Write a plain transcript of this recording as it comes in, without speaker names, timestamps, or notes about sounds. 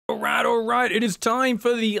all right, it is time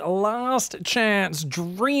for the last chance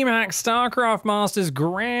DreamHack StarCraft Masters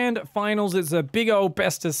Grand Finals. It's a big old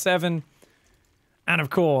best of 7. And of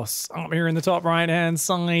course, up here in the top right-hand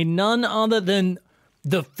side, none other than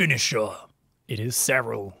the finisher. It is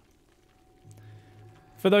Serral.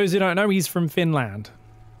 For those who don't know, he's from Finland.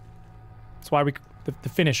 That's why the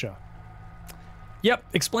finisher. Yep,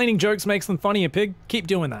 explaining jokes makes them funnier, pig. Keep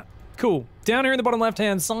doing that. Cool. Down here in the bottom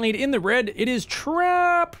left-hand side, in the red, it is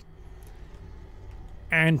Trap.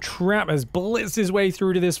 And Trap has blitzed his way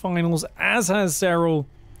through to this finals, as has Serral.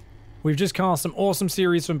 We've just cast some awesome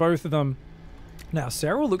series from both of them. Now,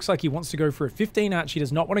 Serral looks like he wants to go for a 15 hatch. He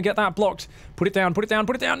does not want to get that blocked. Put it down, put it down,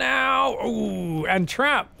 put it down now! Ooh, and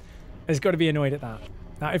Trap has got to be annoyed at that.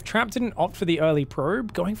 Now, if Trap didn't opt for the early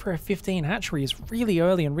probe, going for a 15 hatchery is really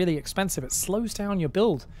early and really expensive. It slows down your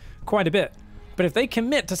build quite a bit. But if they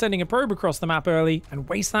commit to sending a probe across the map early and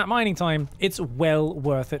waste that mining time, it's well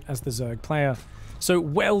worth it as the Zerg player. So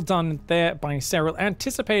well done there by Serral,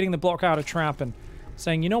 anticipating the block out of Trap and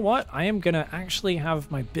saying, you know what, I am going to actually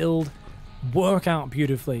have my build work out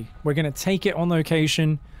beautifully. We're going to take it on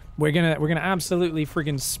location. We're gonna absolutely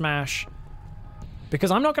friggin' smash.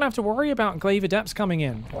 Because I'm not going to have to worry about Glaive Adepts coming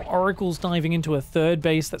in, or Oracles diving into a third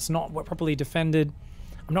base that's not properly defended.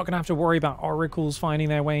 I'm not going to have to worry about Oracles finding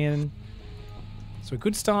their way in. So a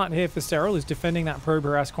good start here for Serral, is defending that probe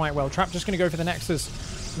harass quite well. Trap just going to go for the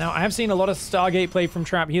Nexus. Now, I have seen a lot of Stargate play from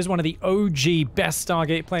Trap. He is one of the OG best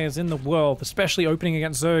Stargate players in the world, especially opening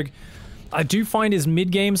against Zerg. I do find his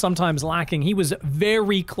mid-game sometimes lacking. He was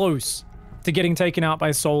very close to getting taken out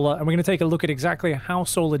by Solar, and we're going to take a look at exactly how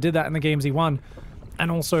Solar did that in the games he won, and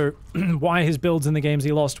also why his builds in the games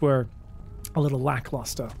he lost were a little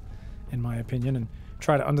lackluster, in my opinion, and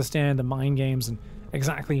try to understand the mind games and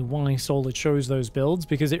exactly why Solar chose those builds,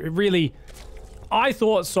 because it really... I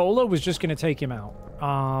thought Solar was just going to take him out.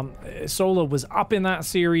 Solar was up in that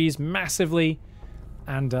series massively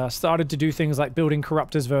and started to do things like building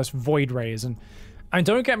Corruptors versus Void Rays. And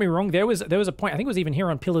don't get me wrong, there was a point, I think it was even here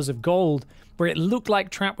on Pillars of Gold, where it looked like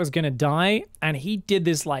Trap was going to die, and he did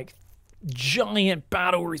this like giant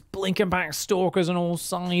battle where he's blinking back Stalkers on all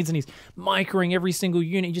sides and he's microing every single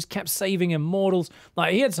unit. He just kept saving Immortals.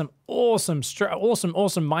 Like, he had some awesome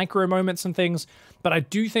micro moments and things, but I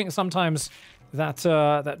do think sometimes that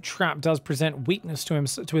that Trap does present weakness to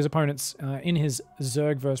his opponents in his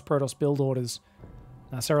Zerg versus Protoss build orders.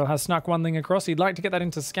 Now, Serral has snuck one thing across. He'd like to get that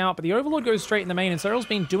into Scout, but the Overlord goes straight in the main, and Serral's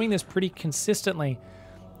been doing this pretty consistently.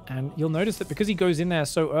 And you'll notice that because he goes in there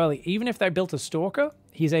so early, even if they built a Stalker,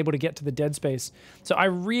 he's able to get to the dead space. So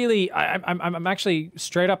I'm actually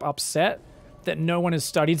straight up upset that no one has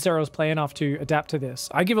studied Serral's play enough to adapt to this.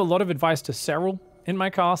 I give a lot of advice to Serral in my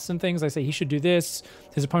casts and things. I say he should do this.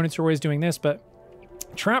 His opponents are always doing this, but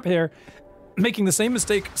Trap here, making the same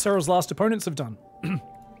mistake Serral's last opponents have done.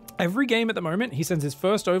 Every game at the moment, he sends his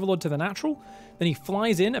first Overlord to the natural, then he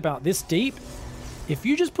flies in about this deep. If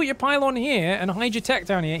you just put your pylon here and hide your tech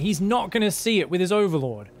down here, he's not going to see it with his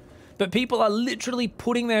Overlord. But people are literally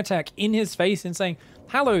putting their tech in his face and saying,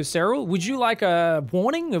 hello, Serral, would you like a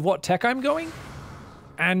warning of what tech I'm going?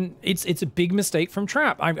 And it's a big mistake from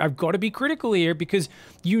Trap. I've got to be critical here because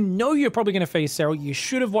you know you're probably going to face Serral. You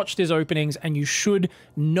should have watched his openings, and you should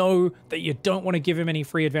know that you don't want to give him any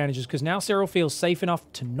free advantages, because now Serral feels safe enough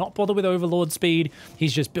to not bother with Overlord speed.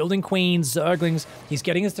 He's just building Queens, Zerglings. He's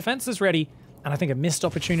getting his defenses ready. And I think a missed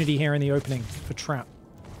opportunity here in the opening for Trap.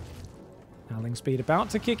 Howling speed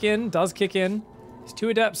about to kick in, does kick in. His 2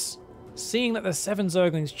 Adepts, seeing that there's 7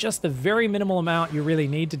 Zerglings, just the very minimal amount you really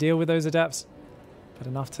need to deal with those Adepts. But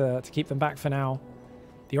enough to keep them back for now.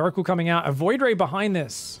 The Oracle coming out, a Void Ray behind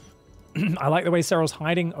this. I like the way Serral's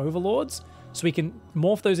hiding Overlords, so we can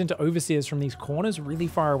morph those into Overseers from these corners really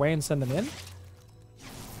far away and send them in.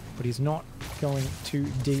 But he's not going too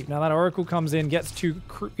deep. Now that Oracle comes in, gets 2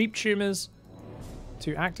 Creep Tumors,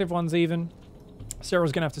 2 active ones even.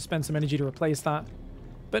 Serral's going to have to spend some energy to replace that.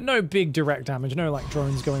 But no big direct damage, no like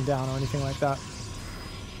drones going down or anything like that.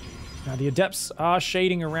 Now the Adepts are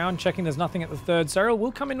shading around, checking there's nothing at the 3rd. Serral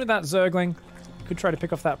will come in with that Zergling. Could try to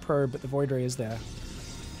pick off that probe, but the Void Ray is there.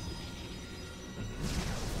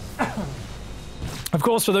 Of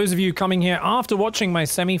course, for those of you coming here after watching my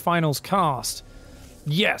semi-finals cast,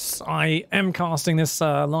 yes, I am casting this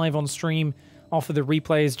live on stream off of the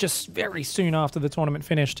replays just very soon after the tournament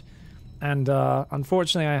finished. And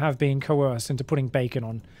unfortunately, I have been coerced into putting bacon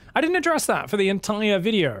on. I didn't address that for the entire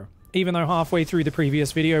video, even though halfway through the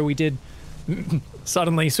previous video we did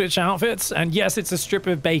suddenly switch outfits. And yes, it's a strip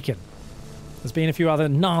of bacon. There's been a few other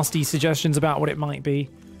nasty suggestions about what it might be,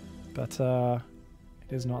 but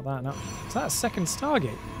it is not that. No, is that a second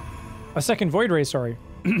Stargate? A second Void Ray, sorry.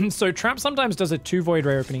 So Trap sometimes does a 2 Void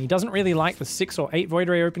Ray opening. He doesn't really like the 6 or 8 Void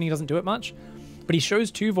Ray opening. He doesn't do it much. But he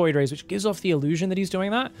shows 2 Void Rays, which gives off the illusion that he's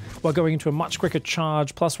doing that, while going into a much quicker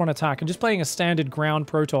charge, +1 attack, and just playing a standard ground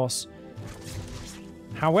Protoss.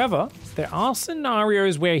 However, there are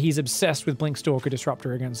scenarios where he's obsessed with Blink Stalker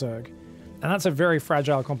Disruptor against Zerg. And that's a very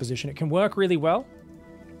fragile composition. It can work really well,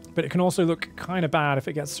 but it can also look kind of bad if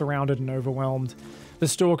it gets surrounded and overwhelmed. The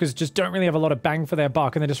Stalkers just don't really have a lot of bang for their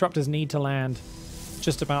buck, and the Disruptors need to land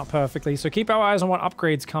just about perfectly. So keep our eyes on what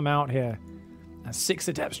upgrades come out here. 6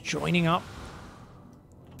 Adepts joining up.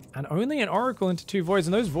 And only an Oracle into 2 Voids.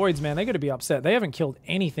 And those Voids, man, they got to be upset. They haven't killed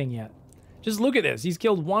anything yet. Just look at this. He's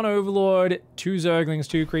killed 1 Overlord, 2 Zerglings,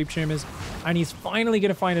 2 Creep Tumors, and he's finally going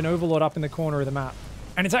to find an Overlord up in the corner of the map.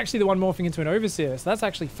 And it's actually the one morphing into an Overseer, so that's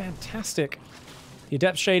actually fantastic. The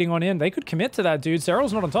Adept shading on in. They could commit to that, dude.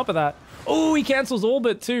 Serral's not on top of that. Oh, he cancels all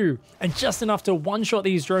but 2. And just enough to one-shot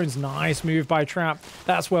these drones. Nice move by Trap.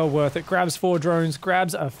 That's well worth it. Grabs 4 drones,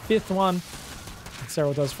 grabs a 5th one. And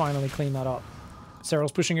Serral does finally clean that up.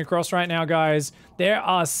 Serral's pushing across right now, guys. There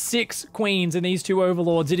are 6 Queens in these 2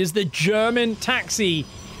 Overlords. It is the German taxi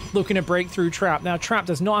looking to break through Trap. Now, Trap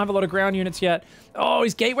does not have a lot of ground units yet. Oh,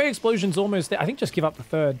 his Gateway Explosion's almost there. I think just give up the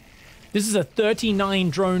 3rd. This is a 39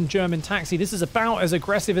 drone German taxi. This is about as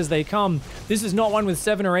aggressive as they come. This is not one with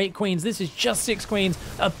 7 or 8 Queens. This is just 6 Queens,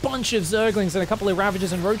 a bunch of Zerglings, and a couple of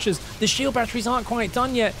Ravagers and Roaches. The shield batteries aren't quite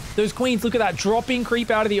done yet. Those Queens, look at that dropping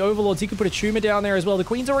creep out of the Overlords. He could put a Tumor down there as well. The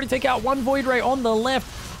Queens already take out 1 Void Ray on the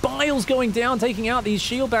left. Bile's going down, taking out these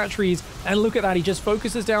shield batteries. And look at that. He just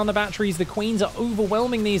focuses down the batteries. The Queens are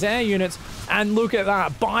overwhelming these air units. And look at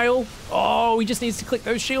that. Bile. Oh, he just needs to click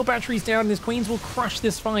those shield batteries down, and his Queens will crush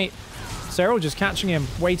this fight. Serral just catching him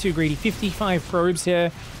way too greedy. 55 probes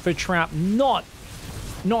here for Trap. Not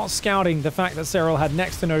scouting the fact that Serral had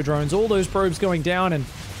next to no drones. All those probes going down, and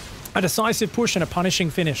a decisive push and a punishing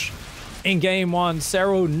finish in game 1.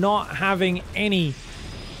 Serral not having any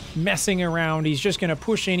messing around. He's just going to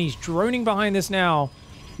push in. He's droning behind this now.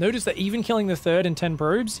 Notice that even killing the 3rd and 10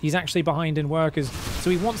 probes, he's actually behind in workers. So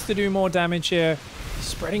he wants to do more damage here.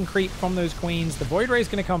 Spreading creep from those Queens. The Void Ray is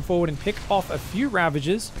going to come forward and pick off a few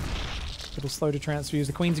Ravagers. A little slow to transfuse.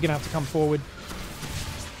 The Queens are going to have to come forward.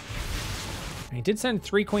 And he did send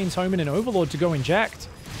 3 Queens home and an Overlord to go inject.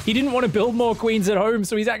 He didn't want to build more Queens at home,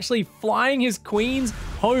 so he's actually flying his Queens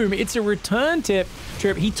home. It's a return trip.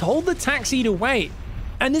 He told the taxi to wait.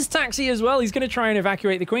 And this taxi as well, he's going to try and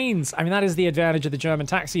evacuate the Queens. I mean, that is the advantage of the German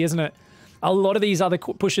taxi, isn't it? A lot of these other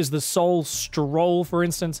pushes, the Soul Stroll, for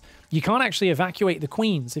instance, you can't actually evacuate the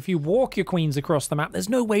Queens. If you walk your Queens across the map, there's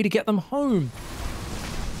no way to get them home.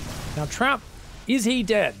 Now, Trap, is he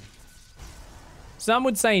dead? Some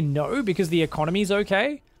would say no, because the economy's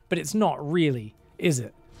okay, but it's not really, is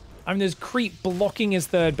it? I mean, there's creep blocking his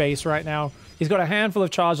 3rd base right now. He's got a handful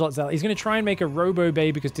of charge lots out. He's going to try and make a Robo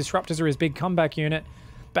Bay because Disruptors are his big comeback unit.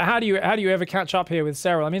 But how do you ever catch up here with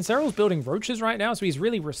Serral? I mean, Serral's building Roaches right now, so he's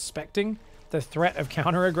really respecting the threat of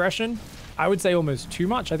counter-aggression. I would say almost too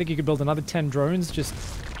much. I think he could build another 10 drones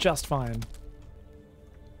just fine.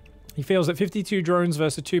 He feels that 52 drones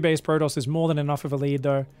versus 2 base Protoss is more than enough of a lead,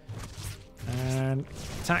 though. And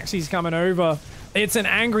taxi's coming over. It's an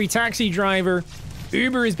angry taxi driver.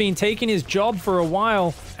 Uber has been taking his job for a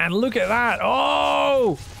while. And look at that.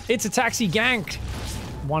 Oh! It's a taxi ganked.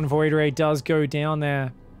 1 Void Ray does go down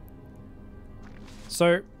there.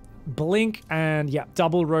 So, Blink and, yeah,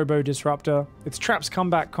 double Robo Disruptor. It's Trap's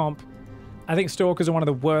comeback comp. I think Stalkers are one of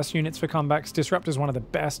the worst units for comebacks. Disruptors one of the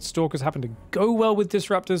best. Stalkers happen to go well with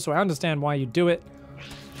Disruptors, so I understand why you do it.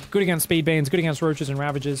 Good against Speedbanes, good against Roaches and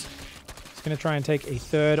Ravagers. He's going to try and take a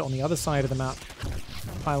 3rd on the other side of the map.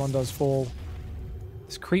 Pylon does fall.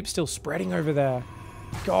 This creep's still spreading over there.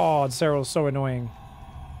 God, Serral's so annoying.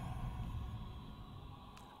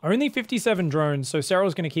 Only 57 drones, so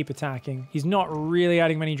Serral's going to keep attacking. He's not really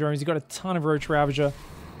adding many drones. He's got a ton of Roach Ravager.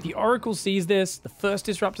 The Oracle sees this. The first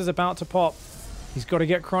Disruptor's about to pop. He's got to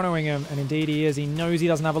get chronoing him, and indeed he is. He knows he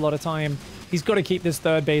doesn't have a lot of time. He's got to keep this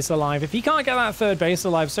 3rd base alive. If he can't get that 3rd base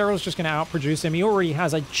alive, Serral's just going to outproduce him. He already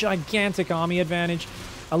has a gigantic army advantage.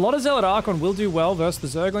 A lot of Zealot Archon will do well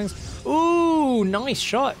versus the Zerglings. Ooh, nice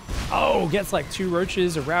shot. Oh, gets like 2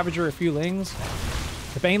 Roaches, a Ravager, a few Lings.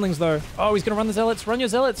 The Banelings, though. Oh, he's going to run the Zealots. Run your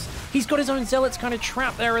Zealots. He's got his own Zealots kind of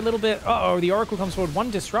trapped there a little bit. Uh-oh, the Oracle comes forward.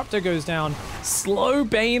 1 Disruptor goes down. Slow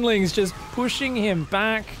Banelings just pushing him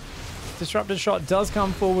back. Disruptor shot does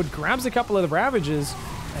come forward. Grabs a couple of the Ravagers.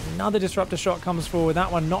 Another Disruptor shot comes forward.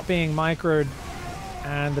 That one not being microed.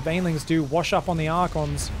 And the Banelings do wash up on the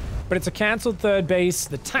Archons. But it's a cancelled 3rd base.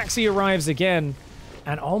 The taxi arrives again.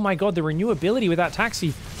 And oh my god, the renewability with that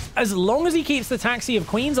taxi. As long as he keeps the taxi of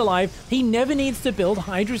queens alive, he never needs to build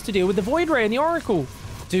hydras to deal with the Void Ray and the Oracle.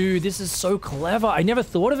 Dude, this is so clever. I never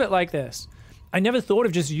thought of it like this. I never thought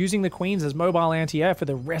of just using the queens as mobile anti-air for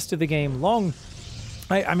the rest of the game long.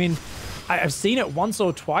 I mean, I've seen it once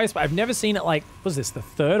or twice, but I've never seen it like, was this the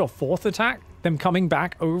third or fourth attack? Them coming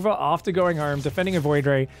back over after going home, defending a Void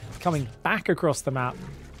Ray, coming back across the map.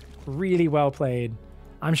 Really well played.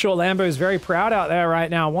 I'm sure Lambo's very proud out there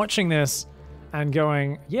right now watching this and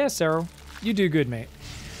going, yeah, Serral, you do good, mate.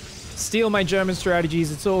 Steal my German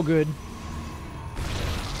strategies, it's all good.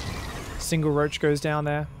 Single roach goes down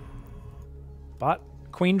there. But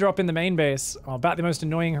queen drop in the main base. Oh, about the most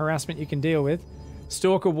annoying harassment you can deal with.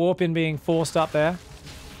 Stalker warp in being forced up there.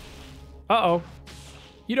 Uh-oh.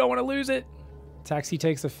 You don't want to lose it. Taxi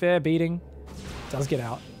takes a fair beating. Does get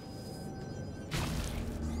out.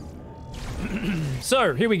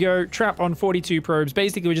 So, here we go. Trap on 42 probes.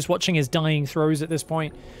 Basically, we're just watching his dying throws at this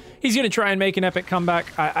point. He's going to try and make an epic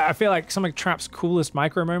comeback. I feel like some of Trap's coolest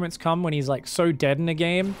micro moments come when he's like so dead in a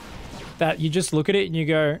game that you just look at it and you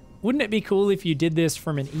go, wouldn't it be cool if you did this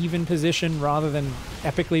from an even position rather than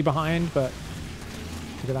epically behind? But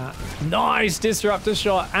look at that. Nice disruptor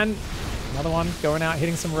shot. And another one going out,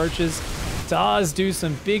 hitting some roaches. Does do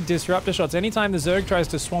some big disruptor shots. Anytime the Zerg tries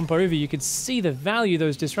to swamp over, you could see the value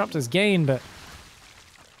those disruptors gain, but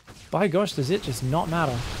by gosh, does it just not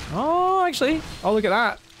matter. Oh, actually, oh, look at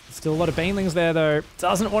that. Still a lot of banelings there, though.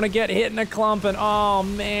 Doesn't want to get hit in a clump, and oh,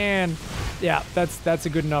 man. Yeah, that's a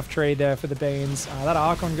good enough trade there for the Banes. That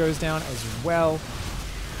Archon goes down as well.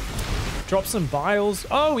 Drops some Biles.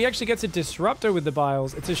 Oh, he actually gets a Disruptor with the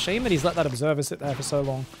Biles. It's a shame that he's let that Observer sit there for so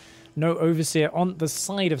long. No Overseer on the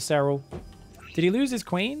side of Serral. Did he lose his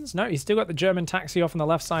queens? No, he's still got the German taxi off on the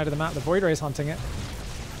left side of the map. The Void Ray's hunting it.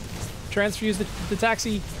 Transfuse the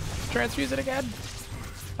taxi. Transfuse it again.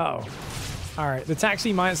 Uh-oh. All right, the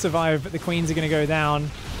taxi might survive, but the queens are going to go down.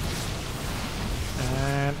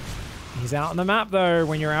 And he's out on the map, though.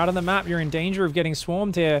 When you're out on the map, you're in danger of getting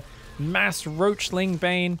swarmed here. Mass Roachling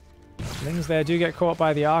Bane. Lings there do get caught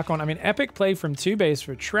by the Archon. I mean, epic play from 2 base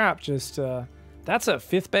for Trap. Just, that's a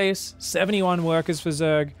 5th base. 71 workers for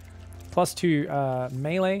Zerg. +2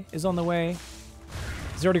 melee is on the way.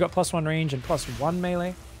 He's already got +1 range and +1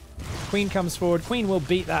 melee. Queen comes forward. Queen will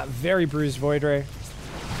beat that very bruised Void Ray.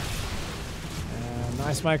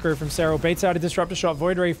 Nice micro from Serral. Baits out a Disruptor shot.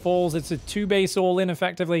 Void Ray falls. It's a 2 base all-in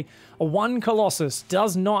effectively. A 1 Colossus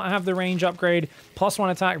does not have the range upgrade. +1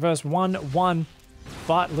 attack versus 1/1.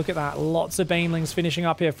 But look at that. Lots of Banelings finishing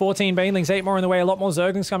up here. 14 Banelings, 8 more in the way. A lot more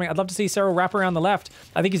Zerglings coming. I'd love to see Serral wrap around the left.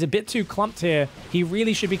 I think he's a bit too clumped here. He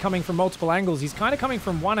really should be coming from multiple angles. He's kind of coming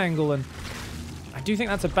from one angle, and I do think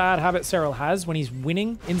that's a bad habit Serral has when he's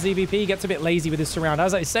winning in ZvP. He gets a bit lazy with his surround.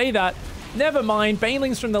 As I say that, never mind.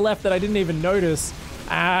 Banelings from the left that I didn't even notice.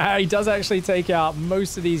 He does actually take out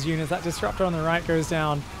most of these units. That Disruptor on the right goes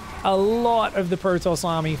down. A lot of the Protoss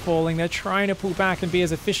army falling. They're trying to pull back and be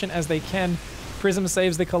as efficient as they can. Prism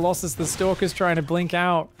saves the Colossus. The Stalker's trying to blink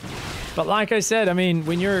out. But like I said, I mean,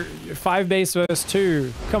 when you're 5 base versus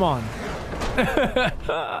 2, come on.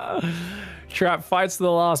 Trap fights to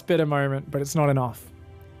the last bitter moment, but it's not enough.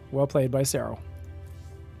 Well played by Serral.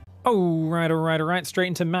 Oh, right, all right, all right. Straight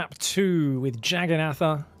into map 2 with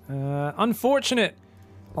Jagannatha. Unfortunate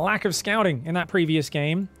lack of scouting in that previous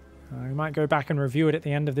game. We might go back and review it at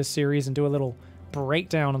the end of this series and do a little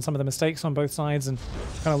breakdown on some of the mistakes on both sides and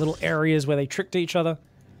kind of little areas where they tricked each other.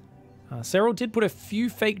 Serral did put a few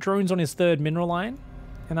fake drones on his 3rd mineral line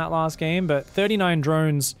in that last game, but 39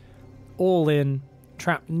 drones all in.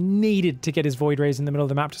 Trap needed to get his Void Rays in the middle of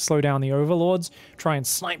the map to slow down the Overlords, try and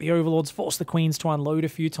snipe the Overlords, force the Queens to unload a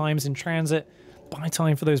few times in transit, buy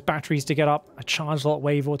time for those batteries to get up, a charge lot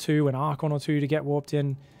wave or 2, an Archon or 2 to get warped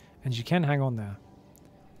in, and you can hang on there.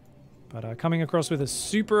 But coming across with a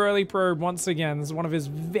super early probe once again. This is one of his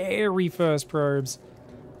very first probes.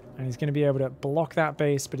 And he's going to be able to block that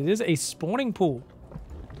base. But it is a spawning pool.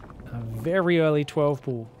 A very early 12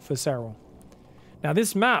 pool for Serral. Now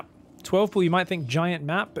this map, 12 pool, you might think giant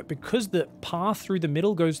map. But because the path through the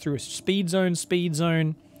middle goes through a speed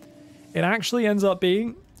zone, it actually ends up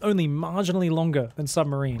being only marginally longer than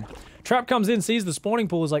submarine. Trap comes in, sees the spawning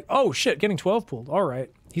pool, is like, oh shit, getting 12 pooled. All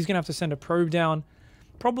right. He's going to have to send a probe down.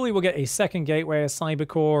 Probably will get a second gateway, a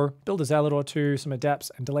Cybercore, build a Zealot or 2, some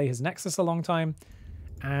Adepts, and delay his Nexus a long time.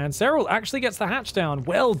 And Serral actually gets the hatch down.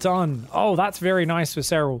 Well done. Oh, that's very nice for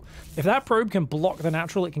Serral. If that probe can block the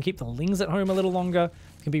natural, it can keep the Lings at home a little longer.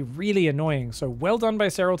 It can be really annoying. So well done by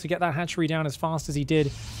Serral to get that hatchery down as fast as he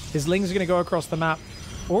did. His Lings are going to go across the map.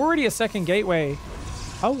 Already a second gateway.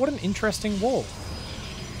 Oh, what an interesting wall.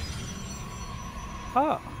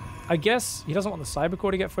 Ah. I guess he doesn't want the cyber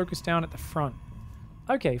core to get focused down at the front.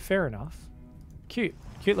 Okay, fair enough. Cute.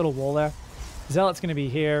 Cute little wall there. Zealot's going to be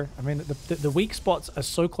here. I mean, the weak spots are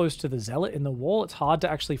so close to the Zealot in the wall, it's hard to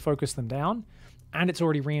actually focus them down. And it's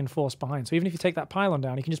already reinforced behind. So even if you take that pylon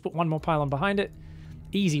down, you can just put one more pylon behind it.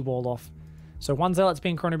 Easy wall off. So one Zealot's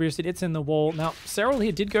being chrono boosted. It's in the wall. Now, Serral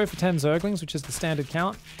here did go for 10 Zerglings, which is the standard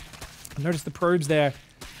count. Notice the probes there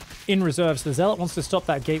in reserve. So the Zealot wants to stop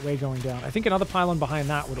that gateway going down. I think another pylon behind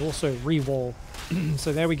that would also re-wall.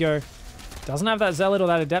 So there we go. Doesn't have that Zealot or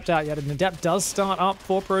that Adept out yet. An Adept does start up.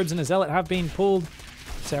 4 probes and a Zealot have been pulled.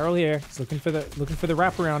 Serral here. He's looking for the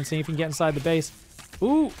wraparound, seeing if he can get inside the base.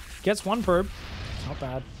 Ooh, gets 1 probe. Not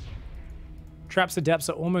bad. Traps Adepts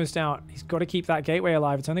are almost out. He's got to keep that gateway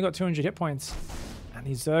alive. It's only got 200 hit points. And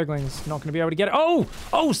these Zerglings not going to be able to get it. Oh!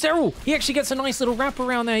 Oh, Serral! He actually gets a nice little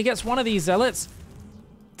wraparound there. He gets one of these Zealots.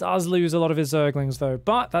 Does lose a lot of his Zerglings, though.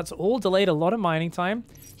 But that's all delayed a lot of mining time.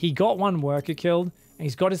 He got 1 worker killed. And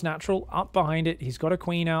he's got his natural up behind it. He's got a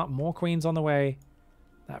queen out. More queens on the way.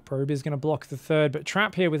 That probe is going to block the 3rd. But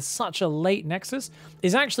Trap here with such a late Nexus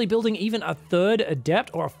is actually building even a 3rd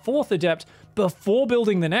Adept or a 4th Adept before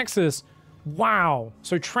building the Nexus. Wow.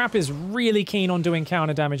 So Trap is really keen on doing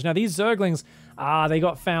counter damage. Now these Zerglings, they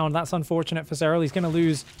got found. That's unfortunate for Serral. He's going to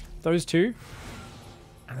lose those 2.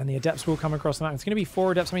 And then the Adepts will come across the map. It's going to be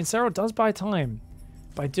 4 Adepts. I mean, Serral does buy time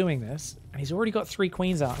by doing this. And he's already got 3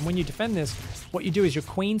 queens out. And when you defend this, what you do is your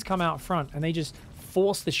queens come out front and they just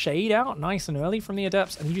force the shade out nice and early from the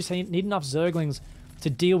Adepts. And you just need enough Zerglings to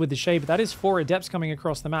deal with the shade. But that is 4 Adepts coming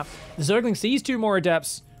across the map. The Zergling sees 2 more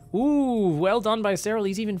Adepts. Ooh, well done by Serral.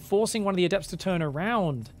 He's even forcing one of the Adepts to turn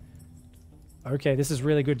around. Okay, this is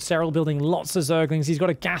really good. Serral building lots of Zerglings. He's got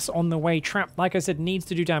a gas on the way. Trap, like I said, needs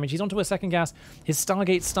to do damage. He's onto a 2nd gas. His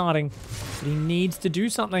Stargate's starting. But he needs to do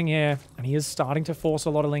something here. And he is starting to force a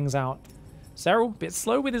lot of Lings out. Serral, a bit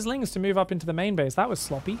slow with his Lings to move up into the main base. That was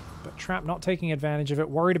sloppy. But Trap not taking advantage of it.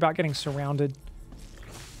 Worried about getting surrounded.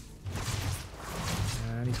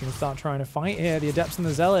 And he's going to start trying to fight here. The Adepts and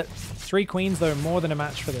the Zealot. 3 queens, though, more than a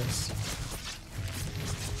match for this.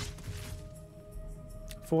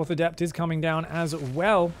 4th Adept is coming down as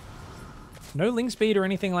well. No Ling speed or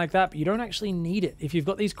anything like that, but you don't actually need it. If you've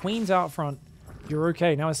got these queens out front, you're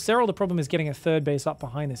okay. Now, as Serral, the problem is getting a 3rd base up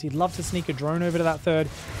behind this. He'd love to sneak a drone over to that 3rd.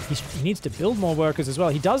 He needs to build more workers as well.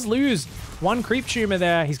 He does lose 1 creep tumor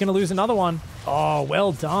there. He's going to lose another one. Oh,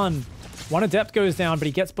 well done. 1 Adept goes down, but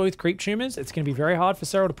he gets both creep tumors. It's going to be very hard for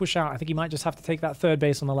Serral to push out. I think he might just have to take that 3rd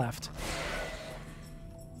base on the left.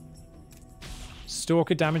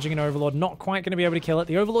 Stalker damaging an Overlord. Not quite going to be able to kill it.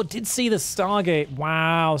 The Overlord did see the Stargate.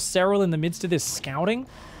 Wow. Serral in the midst of this scouting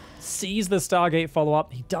sees the Stargate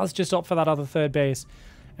follow-up. He does just opt for that other 3rd base.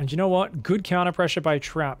 And you know what? Good counter pressure by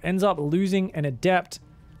Trap. Ends up losing an Adept.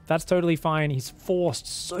 That's totally fine. He's forced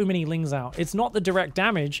so many Lings out. It's not the direct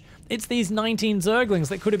damage. It's these 19 Zerglings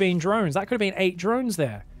that could have been drones. That could have been 8 drones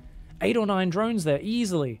there. 8 or 9 drones there,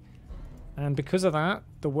 easily. And because of that,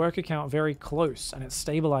 the worker count very close, and it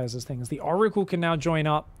stabilizes things. The Oracle can now join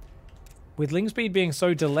up. With Ling speed being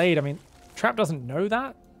so delayed, I mean, Trap doesn't know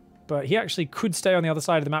that, but he actually could stay on the other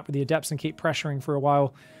side of the map with the Adepts and keep pressuring for a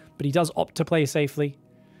while, but he does opt to play safely.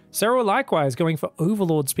 Serral, likewise, going for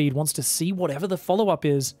Overlord speed, wants to see whatever the follow-up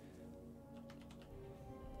is.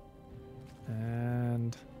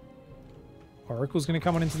 And Oracle's going to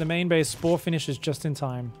come on into the main base. Spore finishes just in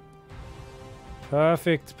time.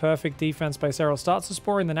 Perfect, perfect defense by Serral. Starts the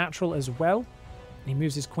Spore in the natural as well. And he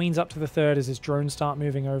moves his queens up to the 3rd as his drones start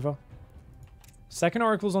moving over. 2nd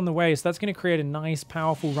Oracle's on the way, so that's going to create a nice,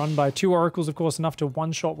 powerful run by 2 Oracles, of course, enough to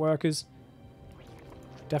one-shot workers.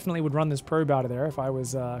 Definitely would run this probe out of there if I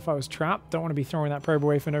was Trapped. Don't want to be throwing that probe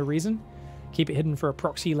away for no reason. Keep it hidden for a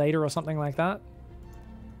proxy later or something like that.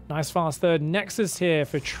 Nice fast 3rd Nexus here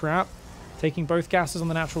for Trap. Taking both gases on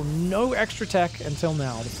the natural. No extra tech until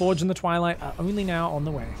now. The Forge and the Twilight are only now on the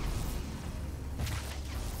way.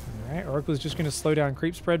 Alright, Oracle's just going to slow down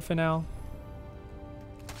creep spread for now.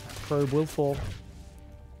 That probe will fall.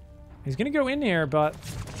 He's going to go in here, but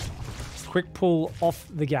quick pull off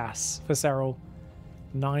the gas for Serral.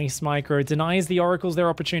 Nice micro. Denies the Oracles their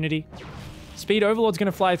opportunity. Speed Overlord's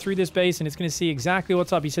going to fly through this base, and it's going to see exactly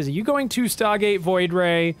what's up. He says, are you going to Stargate Void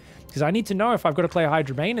Ray? Because I need to know if I've got to play a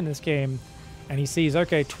Hydra Bane in this game. And he sees,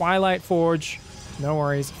 okay, Twilight Forge. No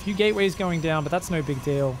worries. A few gateways going down, but that's no big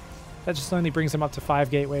deal. That just only brings him up to 5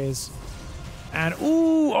 gateways. And,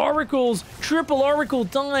 ooh, Oracles. Triple Oracle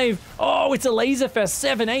dive. Oh, it's a laser fest.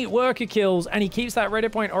 7-8 worker kills. And he keeps that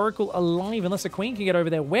Reddit point Oracle alive unless a queen can get over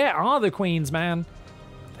there. Where are the queens, man?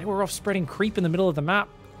 They were off spreading creep in the middle of the map.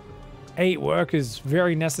 8 workers.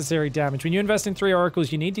 Very necessary damage. When you invest in 3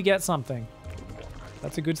 Oracles, you need to get something.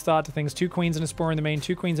 That's a good start to things. 2 queens and a spore in the main,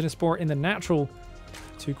 2 queens and a spore in the natural,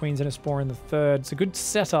 2 queens and a spore in the third. It's a good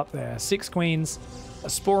setup there. 6 queens, a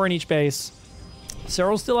spore in each base.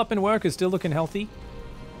 Serral's still up in workers, still looking healthy.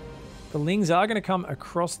 The Lings are going to come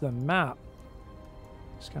across the map.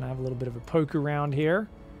 Just going to have a little bit of a poke around here.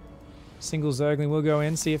 Single Zergling will go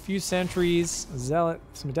in, see a few sentries, Zealot,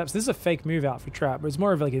 some Adepts. This is a fake move out for Trap, but it's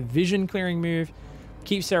more of like a vision clearing move.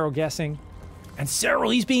 Keep Serral guessing. And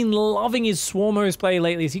Serral, he's been loving his Swarm Hose play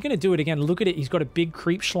lately. Is he going to do it again? Look at it. He's got a big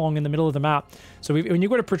creep schlong in the middle of the map. So when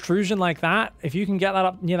you've got a protrusion like that, if you can get that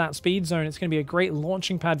up near that speed zone, it's going to be a great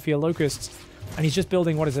launching pad for your Locusts. And he's just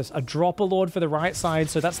building, what is this? A Dropper Lord for the right side.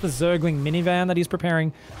 So that's the Zergling minivan that he's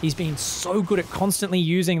preparing. He's been so good at constantly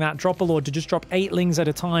using that Dropper Lord to just drop 8 Lings at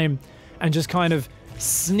a time and just kind of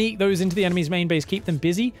sneak those into the enemy's main base, keep them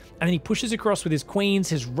busy, and then he pushes across with his queens,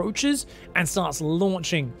 his roaches, and starts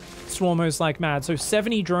launching Swarmos like mad. So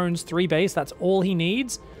 70 drones, 3 base, that's all he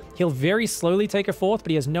needs. He'll very slowly take a 4th, but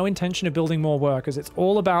he has no intention of building more workers. It's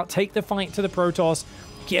all about take the fight to the Protoss,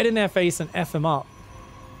 get in their face and F them up.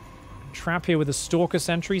 Trap here with a Stalker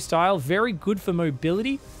Sentry style, very good for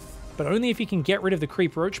mobility, but only if he can get rid of the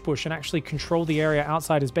creep roach push and actually control the area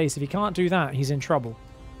outside his base. If he can't do that, he's in trouble.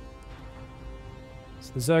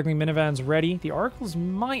 So the Zergling minivan's ready. The Oracles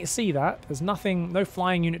might see that. There's nothing, no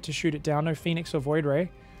flying unit to shoot it down, no Phoenix or Void Ray.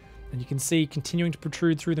 And you can see continuing to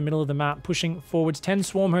protrude through the middle of the map, pushing forwards. 10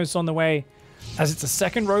 Swarm Hosts on the way, as it's a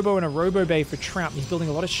second Robo and a Robo Bay for Trap. He's building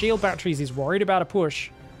a lot of shield batteries. He's worried about a push.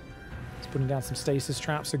 He's putting down some stasis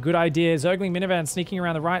traps. A good idea. Zergling minivan sneaking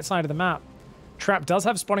around the right side of the map. Trap does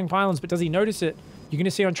have spotting pylons, but does he notice it? You're going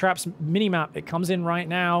to see on Trap's mini-map, it comes in right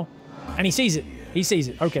now, and he sees it. He sees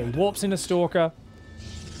it. Okay, he warps into Stalker.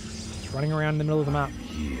 Running around in the middle of the map.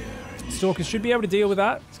 Stalkers should be able to deal with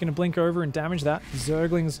that. It's going to blink over and damage that.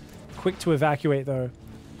 Zergling's quick to evacuate, though.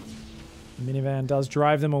 The minivan does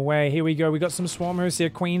drive them away. Here we go. We got some Swarm Hosts here.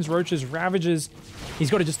 Queens, Roaches, Ravagers.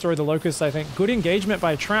 He's got to just throw the Locusts, I think. Good engagement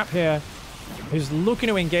by Trap here. Who's looking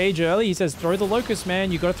to engage early. He says, throw the Locusts,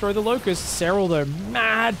 man. You got to throw the Locusts. Serral, though.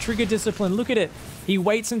 Mad trigger discipline. Look at it. He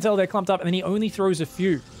waits until they're clumped up, and then he only throws a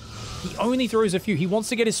few. He only throws a few. He wants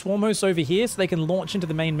to get his Swarm Hosts over here so they can launch into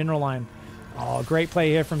the main mineral line. Oh, great play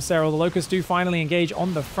here from Serral. The Locusts do finally engage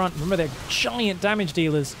on the front. Remember, they're giant damage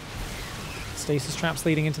dealers. Stasis traps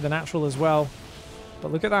leading into the natural as well.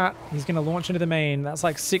 But look at that. He's going to launch into the main. That's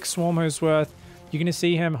like 6 Swarm Hosts worth. You're going to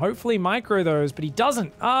see him hopefully micro those, but he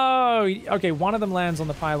doesn't. Oh, okay. One of them lands on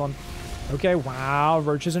the pylon. Okay, wow.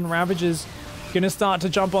 Roaches and Ravagers going to start to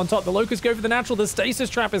jump on top. The Locusts go for the natural. The Stasis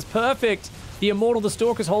trap is perfect. The Immortal, the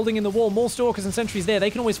Stalkers holding in the wall. More Stalkers and Sentries there.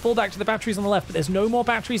 They can always fall back to the batteries on the left, but there's no more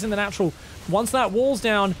batteries in the natural. Once that wall's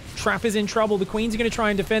down, Trap is in trouble. The Queens are going to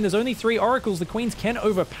try and defend. There's only 3 Oracles. The Queens can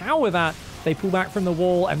overpower that. They pull back from the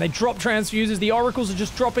wall, and they drop transfuses. The Oracles are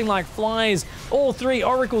just dropping like flies. All 3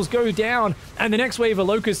 Oracles go down, and the next wave of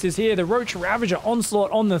Locust is here. The Roach Ravager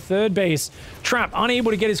onslaught on the 3rd base. Trap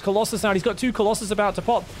unable to get his Colossus out. He's got 2 Colossus about to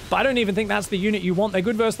pop, but I don't even think that's the unit you want. They're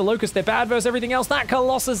good versus the Locust. They're bad versus everything else. That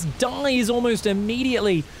Colossus dies almost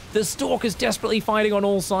immediately. The Stalker's desperately fighting on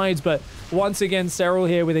all sides, but once again, Serral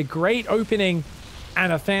here with a great opening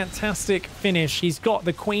and a fantastic finish. He's got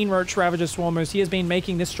the Queen Roach Ravager Swarmos. He has been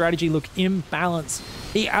making this strategy look imbalanced.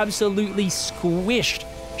 He absolutely squished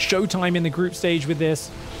Showtime in the group stage with this,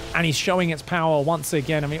 and he's showing its power once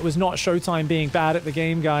again. I mean, it was not Showtime being bad at the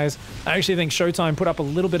game, guys. I actually think Showtime put up a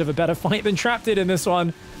little bit of a better fight than Trap did in this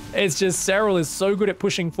one. It's just Serral is so good at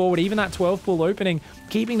pushing forward. Even that 12 pull opening,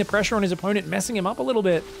 keeping the pressure on his opponent, messing him up a little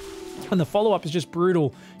bit. And the follow-up is just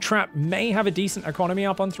brutal. Trap may have a decent economy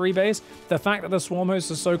up on 3 base. The fact that the Swarm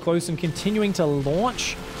Hosts are so close and continuing to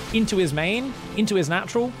launch into his main, into his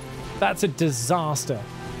natural, that's a disaster.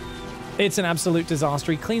 It's an absolute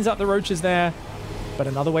disaster. He cleans up the Roaches there, but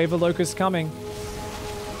another wave of Locusts coming.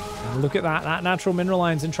 And look at that. That natural mineral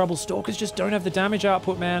line's in trouble. Stalkers just don't have the damage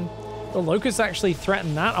output, man. The Locusts actually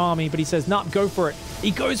threaten that army, but he says, nah, go for it.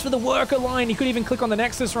 He goes for the worker line. He could even click on the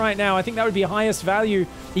Nexus right now. I think that would be highest value.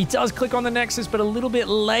 He does click on the Nexus, but a little bit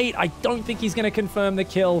late. I don't think he's going to confirm the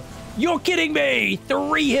kill. You're kidding me!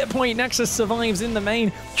 3 hit point Nexus survives in the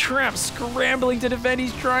main. Trap scrambling to defend.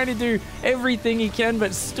 He's trying to do everything he can,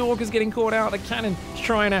 but Stalker's getting caught out. The cannon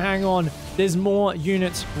trying to hang on. There's more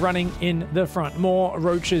units running in the front. More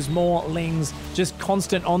Roaches, more Lings. Just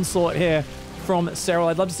constant onslaught here from Serral.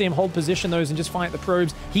 I'd love to see him hold position those and just fight the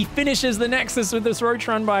probes. He finishes the Nexus with this Roach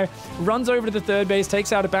run by, runs over to the 3rd base,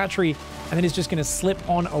 takes out a battery, and then is just going to slip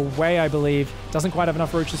on away, I believe. Doesn't quite have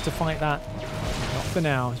enough Roaches to fight that. Not for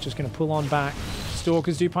now. He's just going to pull on back.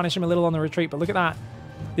 Stalkers do punish him a little on the retreat, but look at that.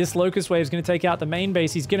 This Locust wave is going to take out the main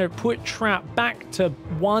base. He's going to put Trap back to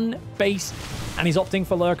 1 base and he's opting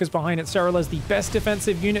for lurkers behind it. Serral is the best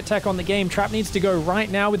defensive unit tech on the game. Trap needs to go right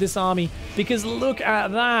now with this army, because look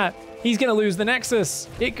at that. He's going to lose the Nexus.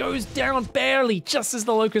 It goes down barely just as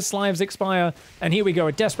the Locust Lives expire. And here we go,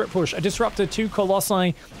 a desperate push. A Disruptor, 2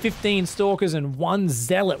 Colossi, 15 Stalkers, and 1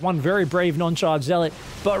 Zealot. 1 very brave non-charged Zealot.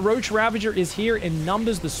 But Roach Ravager is here in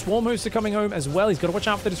numbers. The Swarm Hosts are coming home as well. He's got to watch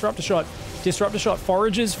out for the Disruptor Shot. Disruptor Shot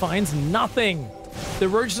forages, finds nothing. The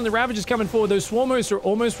Roaches and the Ravagers coming forward. Those Swarm Hosts are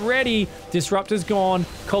almost ready. Disruptor's gone.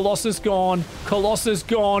 Colossus gone. Colossus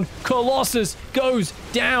gone. Colossus goes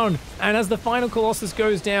down. And as the final Colossus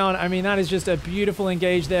goes down, I mean, that is just a beautiful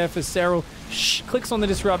engage there for Serral. Clicks on the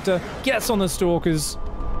Disruptor, gets on the Stalkers.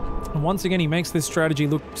 And once again, he makes this strategy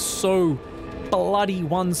look so bloody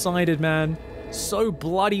one-sided, man. So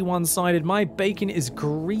bloody one-sided. My bacon is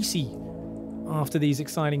greasy after these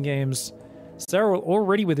exciting games. Serral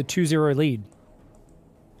already with a 2-0 lead.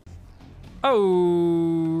 All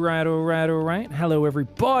right. Hello,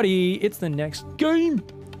 everybody. It's the next game.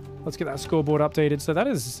 Let's get that scoreboard updated. So that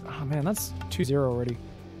is... Oh, man, that's 2-0 already.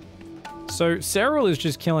 So Serral is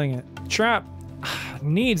just killing it. Trap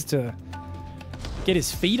needs to get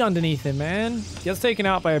his feet underneath him, man. Gets taken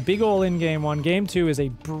out by a big all-in game 1. Game 2 is a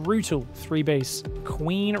brutal 3-base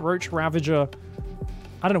Queen Roach Ravager.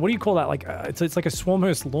 I don't know, what do you call that? Like, it's like a Swarm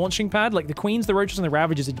Host launching pad. Like, the Queens, the Roaches, and the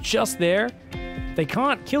Ravagers are just there. They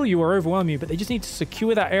can't kill you or overwhelm you, but they just need to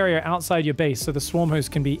secure that area outside your base so the Swarm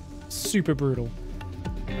Host can be super brutal.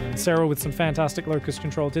 Serral with some fantastic Locust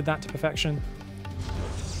control did that to perfection.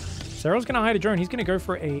 Serral's going to hide a drone. He's going to go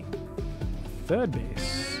for a third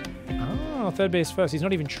base. Oh, third base first. He's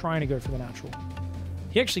not even trying to go for the natural.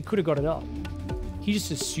 He actually could have got it up. He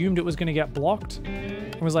just assumed it was going to get blocked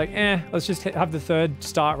and was like, let's just have the third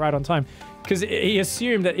start right on time. Because he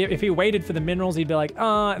assumed that if he waited for the minerals, he'd be like,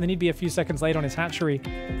 and then he'd be a few seconds late on his hatchery.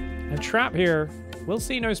 And Trap here, we'll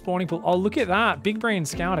see no spawning pool. Oh, look at that. Big brain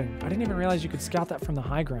scouting. I didn't even realize you could scout that from the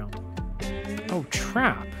high ground. Oh,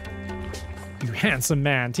 Trap. You handsome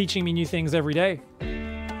man, teaching me new things every day.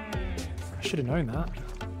 I should have known that.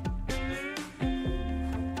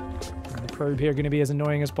 Probe here going to be as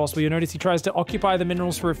annoying as possible. You'll notice he tries to occupy the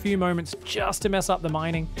minerals for a few moments just to mess up the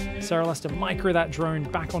mining. Serral has to micro that drone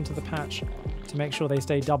back onto the patch to make sure they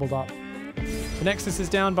stay doubled up. The Nexus is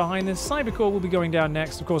down behind this. Cybercore will be going down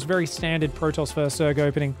next. Of course, very standard Protoss first Zerg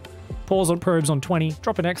opening. Pause on probes on 20.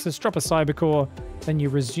 Drop a Nexus, drop a Cybercore. Then you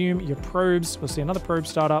resume your probes. We'll see another probe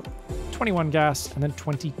start up. 21 gas and then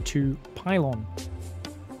 22 pylon.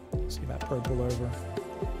 See that probe pull over.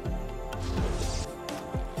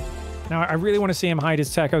 Now, I really want to see him hide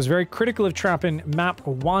his tech. I was very critical of Trap in map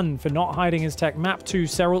 1 for not hiding his tech. Map 2,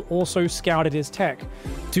 Serral also scouted his tech.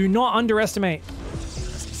 Do not underestimate.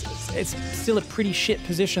 It's still a pretty shit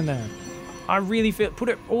position there. I really feel... Put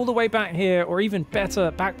it all the way back here, or even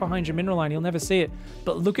better, back behind your mineral line. You'll never see it.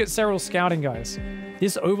 But look at Serral's scouting, guys.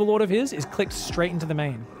 This Overlord of his is clicked straight into the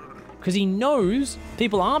main. Because he knows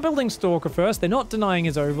people are building Stalker first. They're not denying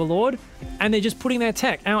his Overlord. And they're just putting their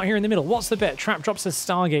tech out here in the middle. What's the bet? Trap drops a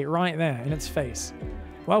Stargate right there in its face.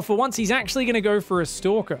 Well, for once, he's actually going to go for a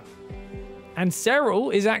Stalker. And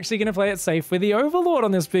Serral is actually going to play it safe with the Overlord on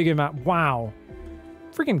this bigger map. Wow.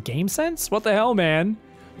 Freaking game sense? What the hell, man?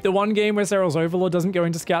 The one game where Serral's Overlord doesn't go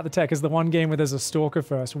in to scout the tech is the one game where there's a Stalker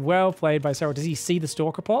first. Well played by Serral. Does he see the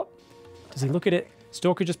Stalker pop? Does he look at it?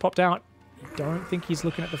 Stalker just popped out. I don't think he's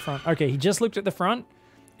looking at the front. Okay, he just looked at the front.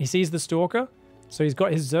 He sees the Stalker. So he's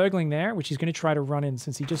got his Zergling there, which he's going to try to run in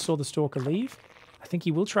since he just saw the Stalker leave. I think he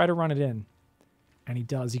will try to run it in. And he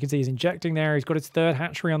does. You can see he's injecting there. He's got his third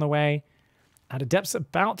hatchery on the way. And Adept's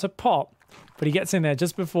about to pop. But he gets in there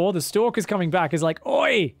just before. The Stalker's coming back. He's like,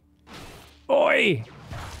 oi! Oi!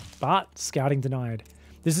 But scouting denied.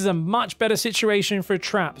 This is a much better situation for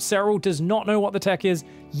Trap. Serral does not know what the tech is.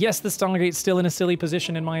 Yes, the Stargate's still in a silly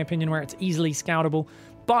position, in my opinion, where it's easily scoutable.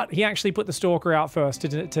 But he actually put the Stalker out first to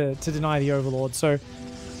deny the Overlord. So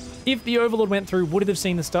if the Overlord went through, would it have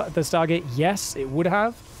seen the Stargate? Yes, it would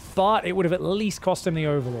have. But it would have at least cost him the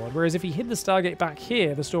Overlord. Whereas if he hid the Stargate back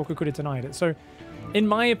here, the Stalker could have denied it. So in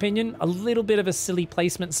my opinion, a little bit of a silly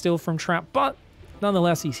placement still from Trap. But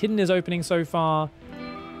nonetheless, he's hidden his opening so far.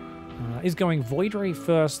 Is going Void Ray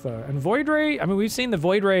first, though. And Void Ray, I mean, we've seen the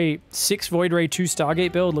Void Ray 6 Void Ray 2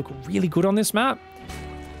 Stargate build look really good on this map.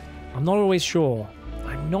 I'm not always sure.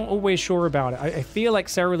 I'm not always sure about it. I feel like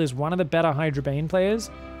Serral is one of the better Hydra Bane players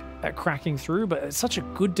at cracking through, but it's such a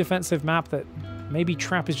good defensive map that maybe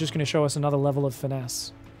Trap is just going to show us another level of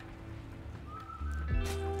finesse.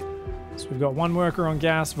 So we've got one worker on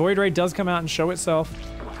gas. Void Ray does come out and show itself.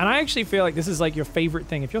 And I actually feel like this is like your favorite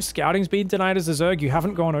thing. If your scouting speed denied as a Zerg, you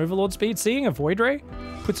haven't gone Overlord speed, seeing a Void Ray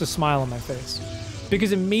puts a smile on my face.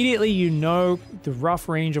 Because immediately you know the rough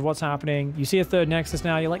range of what's happening. You see a third Nexus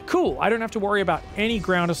now, you're like, cool, I don't have to worry about any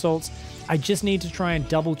ground assaults. I just need to try and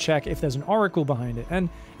double check if there's an Oracle behind it. And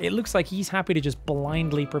it looks like he's happy to just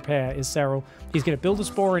blindly prepare, is Serral. He's going to build a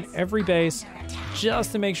spore in every base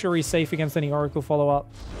just to make sure he's safe against any Oracle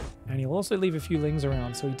follow-up. And he'll also leave a few lings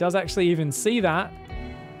around. So he does actually even see that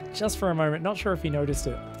just for a moment. Not sure if he noticed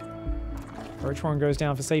it. Roachborn goes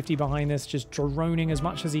down for safety behind this, just droning as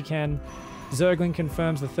much as he can. Zergling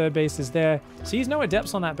confirms the third base is there. Sees no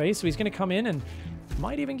Adepts on that base, so he's going to come in and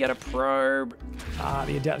might even get a probe.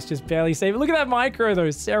 The Adepts just barely save it. Look at that micro, though.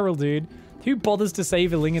 Serral, dude. Who bothers to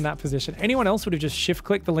save a ling in that position? Anyone else would have just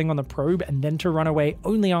shift-clicked the ling on the probe and then to run away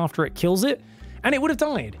only after it kills it, and it would have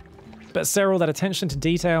died. But Serral, that attention to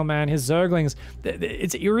detail, man, his Zerglings,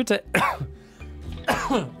 it's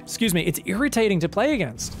excuse me, it's irritating to play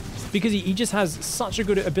against because he just has such a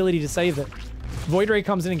good ability to save it. Void Ray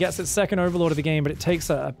comes in and gets its second Overlord of the game, but it takes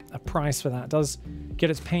a price for that. It does get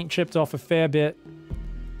its paint chipped off a fair bit.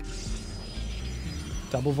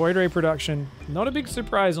 Double Void Ray production. Not a big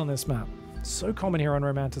surprise on this map. So common here on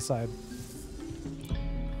Romanticide.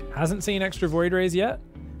 Hasn't seen extra Void Rays yet.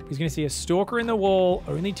 He's going to see a Stalker in the wall,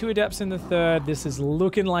 only 2 Adepts in the third. This is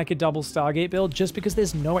looking like a double Stargate build just because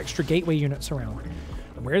there's no extra gateway units around.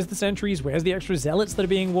 And where's the sentries? Where's the extra Zealots that are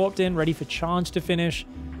being warped in, ready for charge to finish?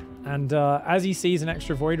 And as he sees an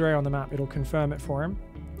extra Void Ray on the map, it'll confirm it for him.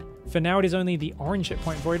 For now, it is only the orange hit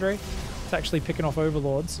point Void Ray. It's actually picking off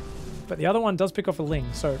Overlords. But the other one does pick off a Ling,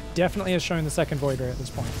 so definitely has shown the second Void Ray at this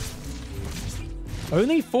point.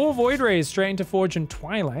 Only 4 Void Rays straight into Forge and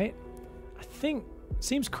Twilight. I think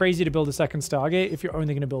seems crazy to build a second Stargate if you're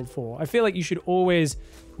only going to build 4. I feel like you should always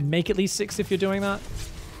make at least 6 if you're doing that.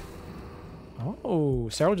 Oh,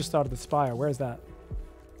 Serral just started the Spire. Where is that?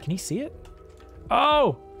 Can he see it?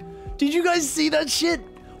 Oh! Did you guys see that shit?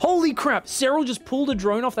 Holy crap. Serral just pulled a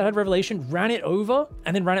drone off the head revelation, ran it over,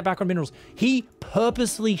 and then ran it back on minerals. He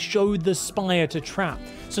purposely showed the Spire to Trap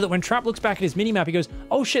so that when Trap looks back at his minimap, he goes,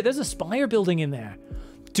 oh shit, there's a Spire building in there.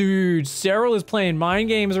 Dude, Serral is playing mind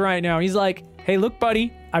games right now. He's like, hey, look,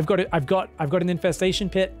 buddy, I've got an infestation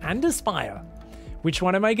pit and a Spire. Which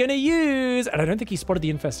one am I gonna use? And I don't think he spotted the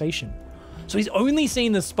infestation. So he's only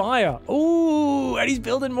seen the Spire. Ooh, and he's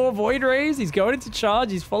building more Void Rays. He's going into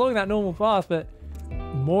charge. He's following that normal path, but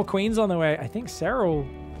more Queens on the way. I think Serral...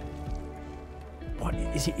 What,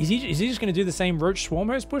 is he just gonna do the same Roach Swarm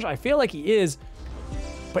Host push? I feel like he is,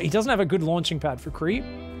 but he doesn't have a good launching pad for creep.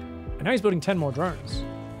 And now he's building 10 more drones.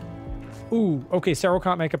 Ooh, okay, Serral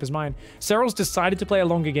can't make up his mind. Serral's decided to play a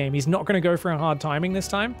longer game. He's not going to go for a hard timing this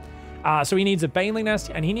time. So he needs a Baneling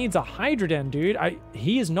Nest, and he needs a Hydra Den, dude.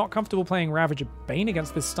 He is not comfortable playing Ravager Bane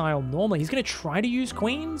against this style normally. He's going to try to use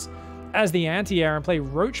Queens as the anti-air and play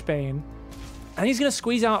Roach Bane. And he's going to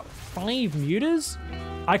squeeze out 5 Mutas?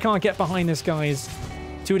 I can't get behind this, guys.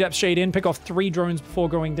 2 Adepts shade in, pick off 3 drones before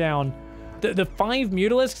going down. The 5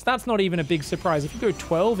 Mutalisks, that's not even a big surprise. If you go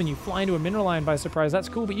 12 and you fly into a Mineral Line by surprise, that's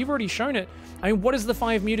cool, but you've already shown it. I mean, what is the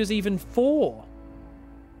 5 Mutas even for?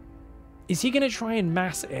 Is he going to try and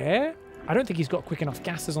mass air? I don't think he's got quick enough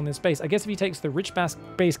gases on this base. I guess if he takes the rich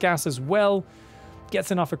base gas as well, gets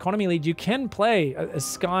enough economy lead, you can play a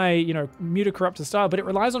Sky, you know, Muta Corruptor style, but it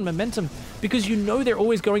relies on momentum because you know they're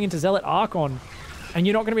always going into Zealot Archon, and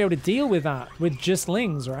you're not going to be able to deal with that with just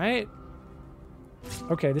Lings, right?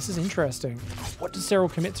 Okay, this is interesting. What does Serral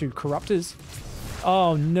commit to? Corruptors?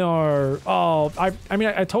 Oh, no. Oh, I mean,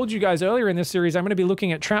 I told you guys earlier in this series, I'm going to be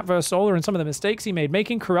looking at Trap vs. Solar and some of the mistakes he made.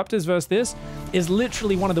 Making Corruptors versus this is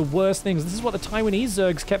literally one of the worst things. This is what the Taiwanese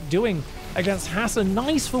Zergs kept doing against Hassa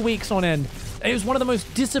Nice for weeks on end. It was one of the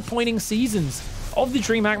most disappointing seasons of the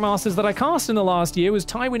DreamHack Masters that I cast in the last year was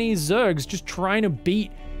Taiwanese Zergs just trying to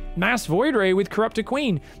beat Mass Void Ray with Corruptor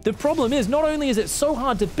Queen. The problem is, not only is it so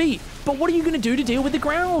hard to beat, but what are you going to do to deal with the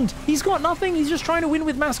ground? He's got nothing. He's just trying to win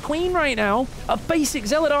with Mass Queen right now. A basic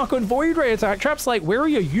Zealot Archon Void Ray attack. Trap's like, where are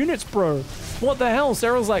your units, bro? What the hell?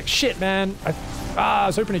 Serral's like, shit, man. I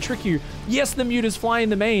was hoping to trick you. Yes, the Mutas fly in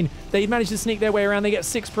the main. They manage to sneak their way around. They get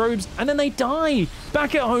 6 probes, and then they die.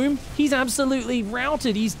 Back at home, he's absolutely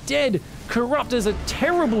routed. He's dead. Corruptor's a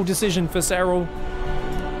terrible decision for Serral.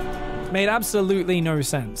 Made absolutely no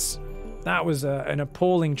sense. That was an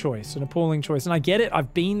appalling choice, And I get it.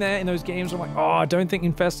 I've been there in those games. I'm like, oh, I don't think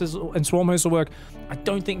Infestors and Swarm Hosts will work. I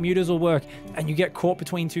don't think Mutas will work. And you get caught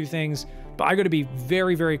between 2 things. But I got to be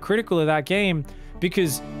very, very critical of that game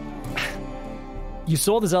because you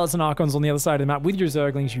saw the Zealots and Archons on the other side of the map with your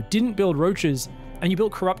Zerglings. You didn't build Roaches, and you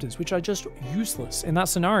built Corruptors, which are just useless in that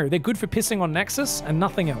scenario. They're good for pissing on Nexus and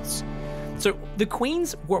nothing else. So the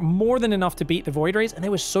queens were more than enough to beat the Void Rays, and they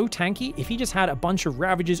were so tanky. If he just had a bunch of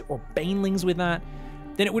Ravages or Banelings with that,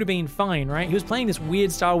 then it would have been fine, right? He was playing this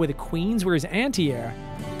weird style where the queens were his anti-air,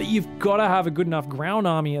 but you've got to have a good enough ground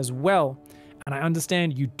army as well. And I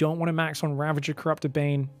understand you don't want to max on Ravager, Corrupted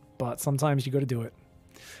Bane, but sometimes you got to do it.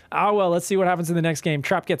 Ah, well, let's see what happens in the next game.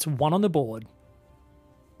 Trap gets 1 on the board.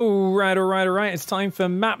 All right. It's time for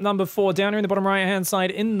map number 4. Down here in the bottom right-hand side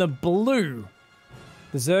in the blue.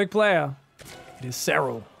 The Zerg player. It is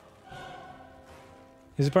Serral.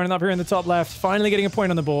 His opponent up here in the top left. Finally getting a point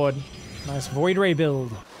on the board. Nice Void Ray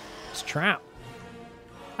build. It's Trap.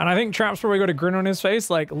 And I think Trap's probably got a grin on his face.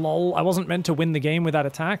 Like, lol, I wasn't meant to win the game with that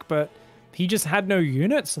attack, but he just had no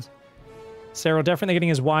units. Serral definitely getting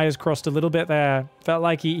his wires crossed a little bit there. Felt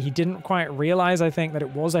like he didn't quite realize, I think, that it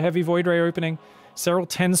was a heavy Void Ray opening. Serral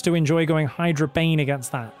tends to enjoy going Hydra Bane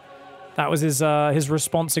against that. That was his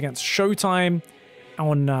response against Showtime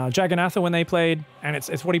on Jagannatha when they played, and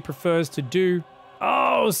it's what he prefers to do.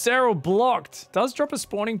 Oh, Serral blocked. Does drop a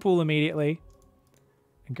spawning pool immediately.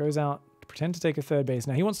 And goes out to pretend to take a third base.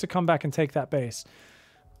 Now he wants to come back and take that base.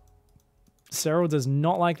 Serral does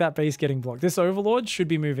not like that base getting blocked. This Overlord should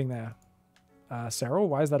be moving there. Serral,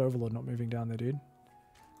 why is that Overlord not moving down there, dude?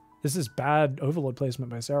 This is bad Overlord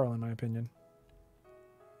placement by Serral, in my opinion.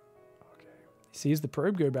 He sees the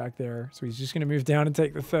probe go back there, so he's just going to move down and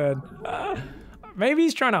take the third. Maybe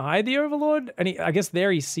he's trying to hide the Overlord, and I guess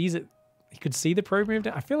there he sees it. He could see the probe move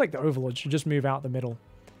down. I feel like the Overlord should just move out the middle.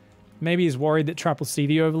 Maybe he's worried that Trap will see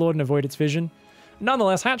the Overlord and avoid its vision.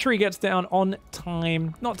 Nonetheless, Hatchery gets down on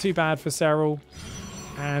time. Not too bad for Serral.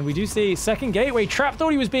 And we do see second gateway. Trap thought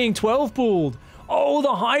he was being 12 pooled. Oh,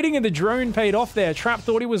 the hiding of the drone paid off there. Trap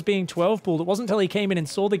thought he was being 12 pooled. It wasn't until he came in and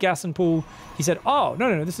saw the gas and pool. He said, oh,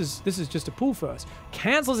 no, this is just a pool first.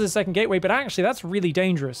 Cancels his second gateway, but actually that's really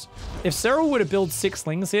dangerous. If Serral were to build 6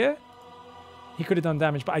 slings here, he could have done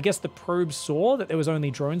damage. But I guess the probe saw that there was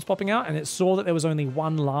only drones popping out, and it saw that there was only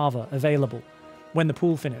 1 lava available when the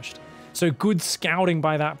pool finished. So good scouting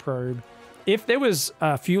by that probe. If there was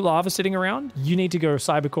a few lava sitting around, you need to go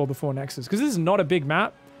Cybercore before Nexus, because this is not a big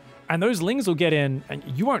map. And those lings will get in, and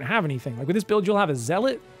you won't have anything. Like with this build, you'll have a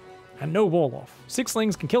Zealot and no wall off. 6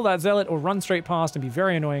 slings can kill that Zealot or run straight past and be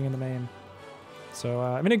very annoying in the main. So,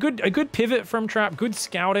 I mean, a good pivot from Trap, good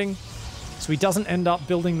scouting, so he doesn't end up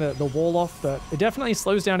building the wall off, but it definitely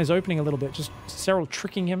slows down his opening a little bit, just Serral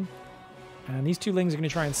tricking him. And these 2 lings are going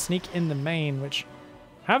to try and sneak in the main, which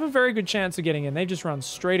have a very good chance of getting in. They just run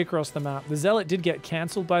straight across the map. The Zealot did get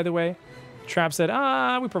cancelled, by the way. Trap said,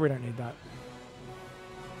 we probably don't need that.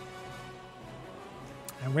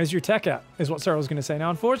 And where's your tech at, is what Serral's going to say.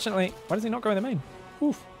 Now, unfortunately, why does he not go in the main?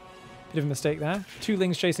 Oof. Bit of a mistake there. 2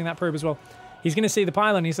 lings chasing that probe as well. He's going to see the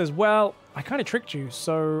pylon, and he says, well, I kind of tricked you,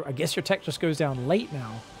 so I guess your tech just goes down late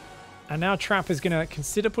now. And now Trap is going to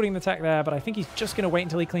consider putting the tech there, but I think he's just going to wait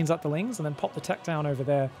until he cleans up the lings and then pop the tech down over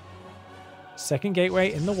there. Second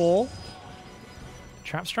gateway in the wall.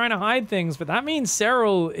 Trap's trying to hide things, but that means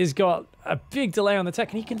Serral has got a big delay on the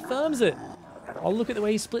tech, and he confirms it. Oh, look at the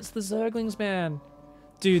way he splits the Zerglings, man.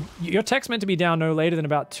 Dude, your tech's meant to be down no later than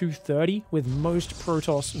about 2:30 with most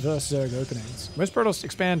Protoss versus Zerg openings. Most Protoss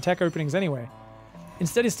expand tech openings anyway.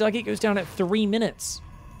 Instead, his Stargate goes down at 3 minutes.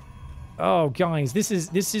 Oh, guys, this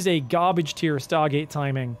is a garbage tier Stargate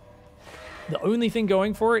timing. The only thing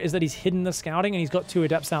going for it is that he's hidden the scouting and he's got 2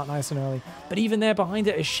 Adepts out nice and early. But even there behind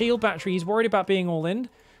it, a shield battery, he's worried about being all in.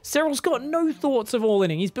 Serral's got no thoughts of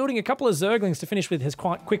all-inning. He's building a couple of Zerglings to finish with his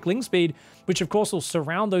quick ling speed, which of course will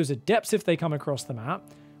surround those Adepts if they come across the map,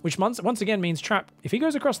 which once again means Trap, if he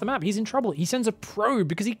goes across the map, he's in trouble. He sends a probe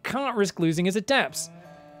because he can't risk losing his Adepts.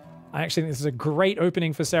 I actually think this is a great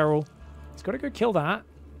opening for Serral. He's got to go kill that.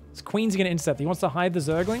 His Queen's going to intercept. He wants to hide the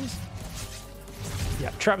Zerglings. Yeah,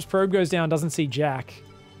 Trap's probe goes down, doesn't see Jack.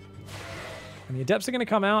 And the Adepts are going to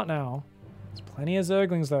come out now. There's plenty of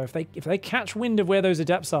Zerglings, though. If they catch wind of where those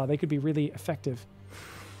Adepts are, they could be really effective.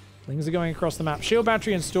 Lings are going across the map. Shield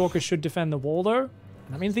Battery and Stalker should defend the wall, though. And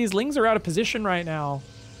that means these Lings are out of position right now.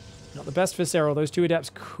 Not the best for Serral. Those 2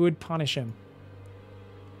 Adepts could punish him.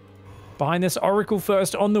 Behind this, Oracle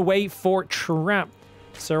first on the way for Trap.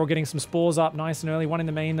 Serral getting some spores up nice and early. 1 in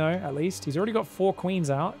the main, though, at least. He's already got 4 Queens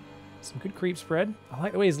out. Some good creep spread. I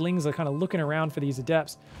like the way his Lings are kind of looking around for these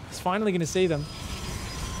Adepts. He's finally going to see them.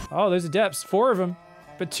 Oh, those Adepts. 4 of them.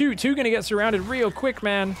 But two going to get surrounded real quick,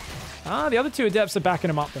 man. The other 2 Adepts are backing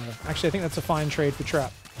him up, though. Actually, I think that's a fine trade for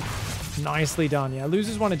Trap. Nicely done. Yeah,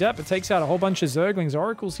 loses 1 Adept, but takes out a whole bunch of Zerglings.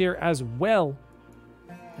 Oracle's here as well.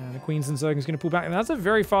 And the Queens and Zerglings going to pull back. And that's a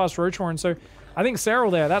very fast Roachhorn. So I think Serral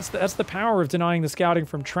there, that's the power of denying the scouting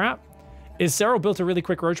from Trap. Is Serral built a really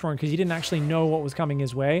quick Roachhorn because he didn't actually know what was coming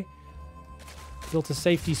his way. Built a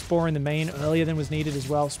safety Spore in the main earlier than was needed as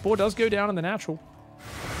well. Spore does go down in the natural.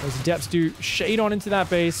 Those Adepts do shade on into that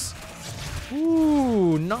base.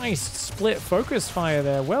 Ooh, nice split focus fire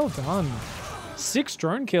there. Well done. 6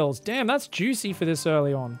 drone kills. Damn, that's juicy for this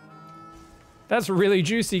early on. That's really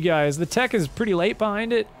juicy, guys. The tech is pretty late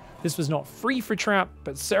behind it. This was not free for Trap,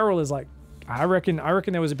 but Serral is like, I reckon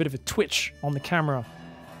there was a bit of a twitch on the camera.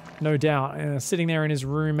 No doubt. Sitting there in his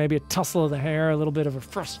room, maybe a tussle of the hair, a little bit of a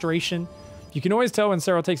frustration. You can always tell when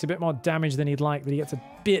Serral takes a bit more damage than he'd like, that he gets a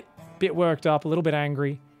bit worked up, a little bit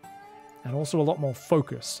angry, and also a lot more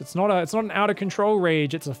focused. It's not an out of control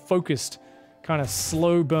rage, it's a focused, kind of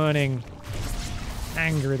slow burning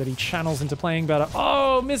anger that he channels into playing better.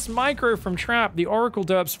 Oh, missed micro from Trap. The Oracle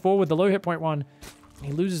derps forward, the low hit point one.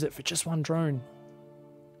 He loses it for just 1 drone.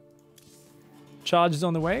 Charges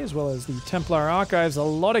on the way, as well as the Templar Archives. A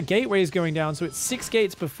lot of gateways going down, so it's 6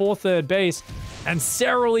 gates before 3rd base. And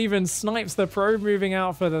Serral even snipes the probe moving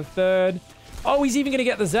out for the 3rd. Oh, he's even going to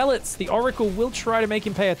get the Zealots. The Oracle will try to make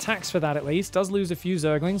him pay a tax for that at least. Does lose a few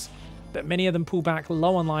Zerglings, but many of them pull back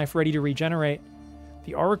low on life, ready to regenerate.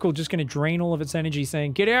 The Oracle just going to drain all of its energy,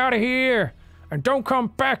 saying, "Get out of here! And don't come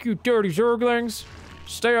back, you dirty Zerglings!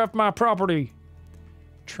 Stay off my property!"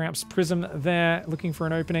 Traps Prism there, looking for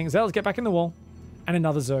an opening. Zealots get back in the wall. And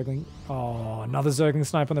another Zergling. Oh, another Zergling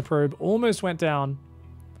snipe on the probe. Almost went down.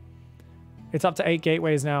 It's up to 8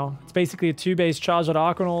 gateways now. It's basically a 2-base charge at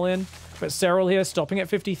Archon all in. But Serral here stopping at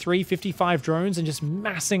 53, 55 drones and just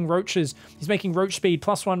massing roaches. He's making roach speed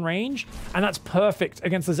 +1 range. And that's perfect.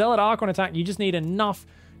 Against the Zealot Archon attack, you just need enough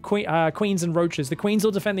queens and roaches. The queens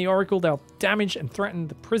will defend the Oracle. They'll damage and threaten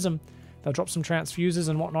the Prism. They'll drop some transfuses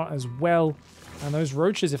and whatnot as well. And those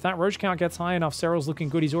roaches, if that roach count gets high enough, Serral's looking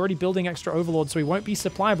good. He's already building extra Overlord, so he won't be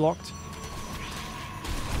supply blocked.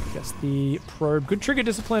 Gets the probe. Good trigger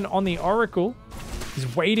discipline on the Oracle.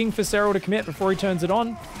 He's waiting for Serral to commit before he turns it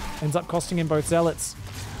on. Ends up costing him both Zealots.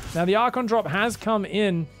 Now the Archon drop has come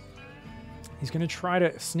in. He's going to try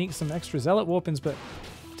to sneak some extra Zealot Warpins, but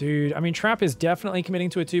dude, I mean, Trap is definitely committing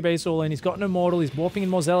to a 2-base all-in. He's got an Immortal. He's warping in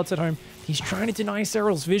more Zealots at home. He's trying to deny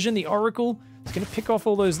Serral's vision. The Oracle is going to pick off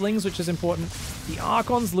all those Lings, which is important. The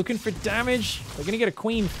Archon's looking for damage. They're going to get a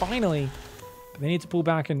Queen finally. But they need to pull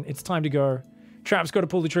back, and it's time to go. Trap's got to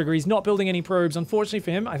pull the trigger. He's not building any probes. Unfortunately for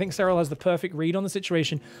him, I think Serral has the perfect read on the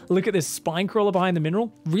situation. Look at this Spine Crawler behind the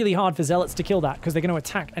mineral. Really hard for Zealots to kill that because they're going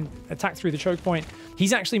to attack through the choke point.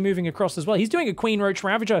 He's actually moving across as well. He's doing a Queen Roach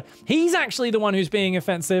Ravager. He's actually the one who's being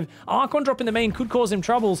offensive. Archon drop in the main could cause him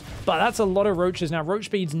troubles, but that's a lot of roaches. Now, roach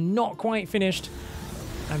speed's not quite finished.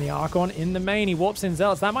 And the Archon in the main, he warps in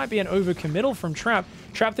Zealots. That might be an overcommittal from Trap.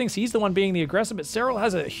 Trap thinks he's the one being the aggressor, but Serral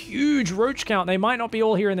has a huge roach count. They might not be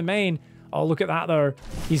all here in the main. Oh, look at that, though.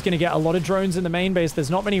 He's going to get a lot of drones in the main base. There's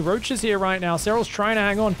not many roaches here right now. Serral's trying to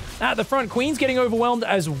hang on. At the front, Queen's getting overwhelmed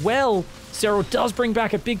as well. Serral does bring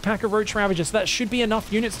back a big pack of Roach Ravagers, so that should be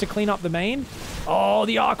enough units to clean up the main. Oh,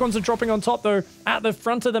 the Archons are dropping on top, though. At the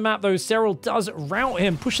front of the map, though, Serral does rout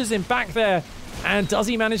him, pushes him back there. And does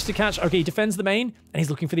he manage to catch? Okay, he defends the main, and he's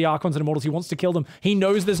looking for the Archons and Immortals. He wants to kill them. He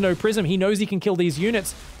knows there's no Prism. He knows he can kill these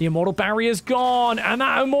units. The Immortal barrier's gone, and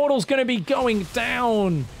that Immortal's going to be going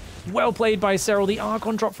down. Well played by Serral. The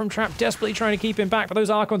Archon drop from Trap, desperately trying to keep him back, but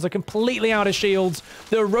those Archons are completely out of shields.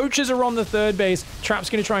 The Roaches are on the 3rd base.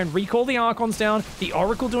 Trap's going to try and recall the Archons down. The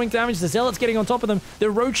Oracle doing damage. The Zealot's getting on top of them.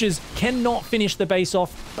 The Roaches cannot finish the base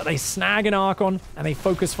off, but they snag an Archon, and they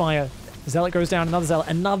focus fire. Zealot goes down,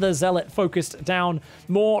 another Zealot focused down.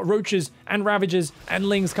 More Roaches and Ravagers and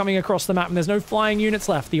Lings coming across the map, and there's no flying units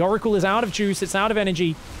left. The Oracle is out of juice, it's out of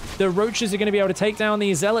energy. The Roaches are going to be able to take down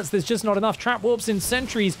these Zealots. There's just not enough. Trap warps in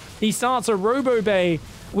sentries. He starts a Robo Bay,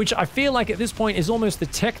 which I feel like at this point is almost the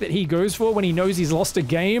tech that he goes for when he knows he's lost a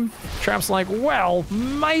game. Trap's like, well,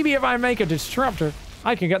 maybe if I make a Disruptor,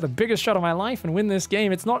 I can get the biggest shot of my life and win this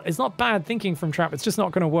game. It's not bad thinking from Trap. It's just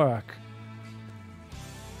not going to work.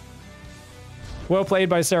 Well played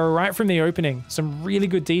by Serral right from the opening. Some really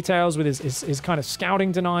good details with his kind of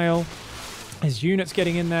scouting denial, his units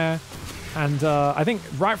getting in there. And I think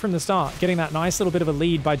right from the start, getting that nice little bit of a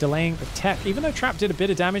lead by delaying the tech. Even though Trap did a bit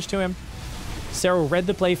of damage to him, Serral read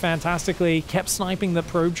the play fantastically, kept sniping the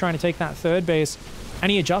probe, trying to take that 3rd base,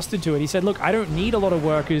 and he adjusted to it. He said, look, I don't need a lot of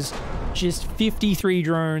workers, just 53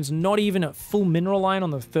 drones, not even a full mineral line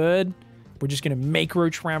on the 3rd. We're just going to make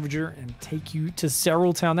Roach Ravager and take you to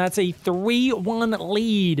Serral Town. That's a 3-1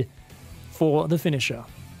 lead for the finisher.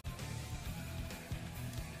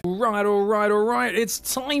 All right. It's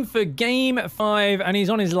time for Game 5, and he's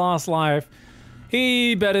on his last life.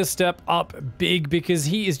 He better step up big because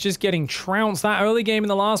he is just getting trounced. That early game in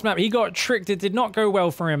the last map, he got tricked. It did not go well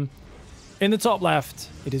for him. In the top left,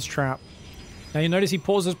 it is Trap. Now you notice he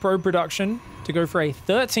pauses probe production to go for a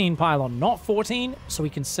 13 pylon, not 14, so he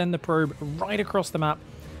can send the probe right across the map,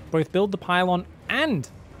 both build the pylon and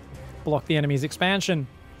block the enemy's expansion.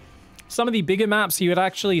 Some of the bigger maps, he would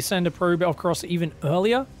actually send a probe across even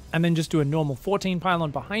earlier and then just do a normal 14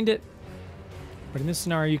 pylon behind it. But in this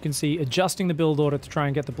scenario, you can see adjusting the build order to try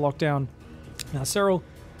and get the block down. Now, Serral,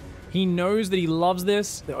 he knows that he loves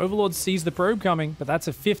this. The Overlord sees the probe coming, but that's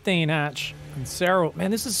a 15 hatch. And Serral,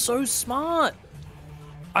 man, this is so smart.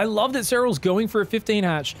 I love that Serral's going for a 15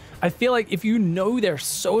 hatch. I feel like if you know they're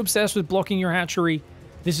so obsessed with blocking your hatchery,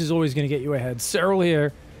 this is always going to get you ahead. Serral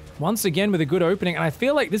here, once again with a good opening. And I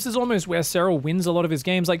feel like this is almost where Serral wins a lot of his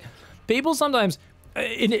games. Like, people sometimes...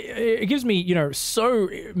 It gives me, you know, so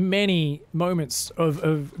many moments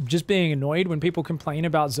of just being annoyed when people complain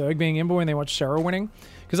about Zerg being imbo when they watch Serral winning.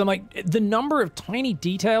 Because I'm like, the number of tiny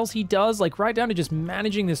details he does, like right down to just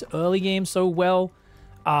managing this early game so well,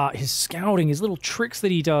 his scouting, his little tricks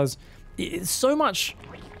that he does, it's so much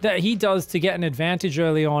that he does to get an advantage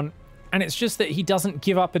early on, and it's just that he doesn't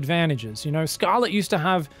give up advantages. You know, Scarlet used to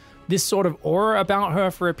have this sort of aura about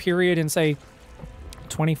her for a period in, say,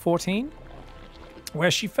 2014? Where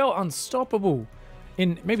she felt unstoppable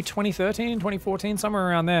in maybe 2013, 2014, somewhere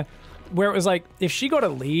around there, where it was like, if she got a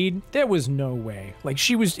lead, there was no way. Like,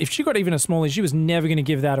 if she got even a small lead, she was never going to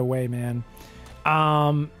give that away, man.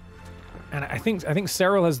 And I think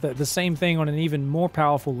Serral has the same thing on an even more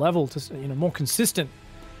powerful level, to, you know, more consistent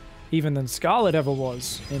even than Scarlet ever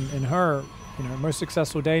was in her, you know, most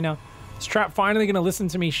successful day. Now, is Trap finally going to listen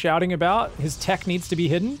to me shouting about his tech needs to be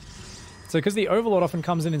hidden? So because the Overlord often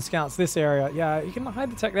comes in and scouts this area, yeah, you can hide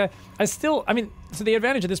the tech there. So the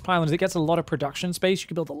advantage of this pylon is it gets a lot of production space. You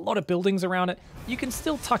can build a lot of buildings around it. You can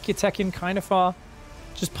still tuck your tech in kind of far.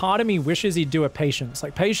 Just part of me wishes he'd do a Patience.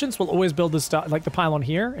 Like, Patience will always build the pylon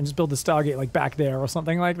here and just build the Stargate like back there or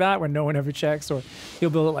something like that when no one ever checks. Or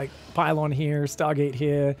he'll build it like pylon here, Stargate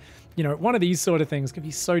here. You know, one of these sort of things could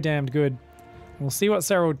be so damned good. And we'll see what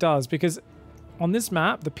Serral does, because on this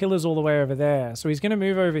map, the pillar's all the way over there. So he's going to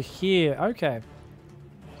move over here. Okay.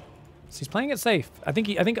 So he's playing it safe. I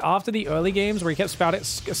think after the early games where he kept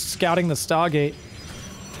scouting the Stargate,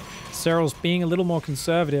 Serral's being a little more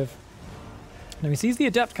conservative. Now he sees the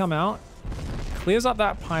Adept come out, clears up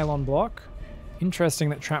that pylon block. Interesting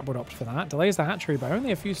that Trap would opt for that. Delays the hatchery by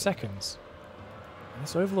only a few seconds. And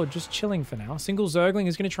this Overlord just chilling for now. Single Zergling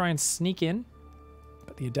is going to try and sneak in,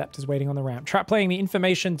 but the Adept is waiting on the ramp. Trap playing the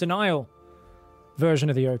information denial version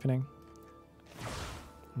of the opening.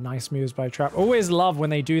 Nice moves by Trap. Always love when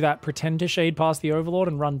they do that, pretend to shade past the Overlord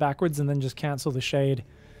and run backwards and then just cancel the shade.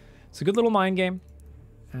 It's a good little mind game,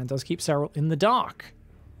 and does keep Serral in the dark.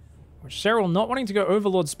 Which Serral, not wanting to go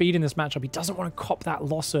Overlord speed in this matchup, he doesn't want to cop that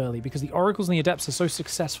loss early because the Oracles and the Adepts are so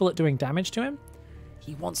successful at doing damage to him.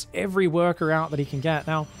 He wants every worker out that he can get.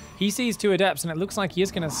 Now, he sees two Adepts and it looks like he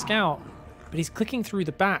is going to scout, but he's clicking through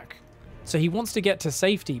the back. So he wants to get to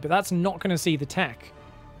safety, but that's not going to see the tech.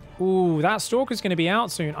 Ooh, that Stalker's going to be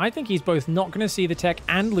out soon. I think he's both not going to see the tech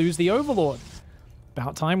and lose the Overlord.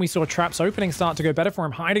 About time we saw Trap's opening start to go better for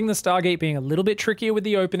him, hiding the Stargate, being a little bit trickier with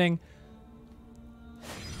the opening.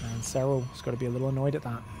 And Serral's got to be a little annoyed at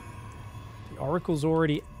that. The Oracle's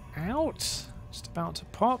already out. Just about to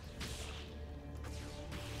pop.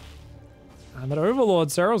 And that Overlord,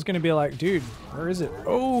 Serral's going to be like, dude, where is it?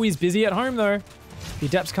 Oh, he's busy at home, though. The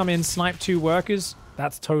Adepts come in, snipe two workers.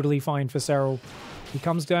 That's totally fine for Serral. He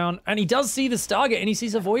comes down, and he does see the Stargate, and he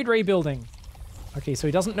sees a Void Ray building. Okay, so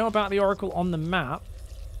he doesn't know about the Oracle on the map,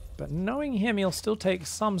 but knowing him, he'll still take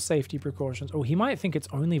some safety precautions. Oh, he might think it's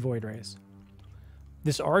only Void Rays.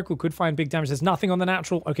 This Oracle could find big damage. There's nothing on the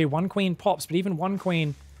natural. Okay, one Queen pops, but even one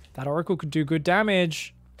Queen, that Oracle could do good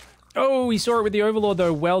damage. Oh, he saw it with the Overlord,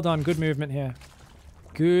 though. Well done. Good movement here.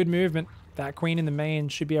 Good movement. That Queen in the main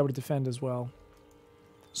should be able to defend as well.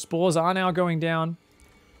 Spores are now going down.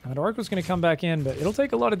 And Oracle's going to come back in, but it'll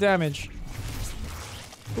take a lot of damage.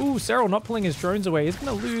 Ooh, Serral not pulling his drones away. He's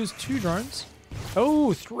going to lose 2 drones.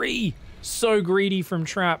 Oh, 3. So greedy from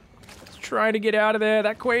Trap. Trying to get out of there.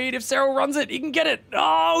 That Queen, if Serral runs it, he can get it.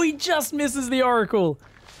 Oh, he just misses the Oracle.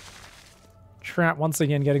 Trap once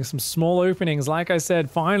again getting some small openings. Like I said,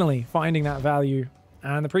 finally finding that value.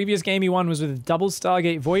 And the previous game he won was with a double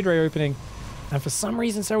Stargate Void Ray opening. And for some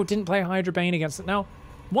reason, Serral didn't play Hydra Bane against it. Now,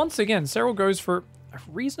 once again, Serral goes for a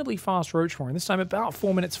reasonably fast Roach Warren. This time about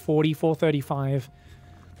 4 minutes 40, 4:35.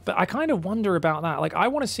 But I kind of wonder about that. Like, I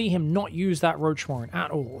want to see him not use that Roach Warren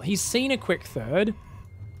at all. He's seen a quick third.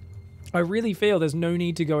 I really feel there's no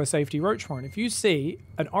need to go a safety Roach Warren. If you see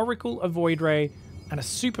an Oracle, a Void Ray, and a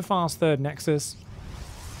super fast third Nexus,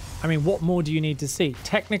 I mean, what more do you need to see?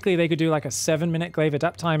 Technically, they could do like a 7-minute glaive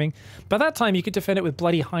adapt timing. By that time, you could defend it with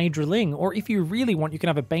bloody Hydra Ling, or if you really want, you can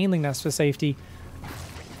have a Baneling Nest for safety.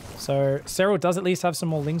 So Serral does at least have some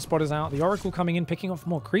more Ling spotters out. The Oracle coming in, picking off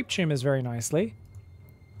more creep tumors very nicely.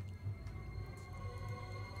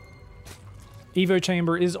 Evo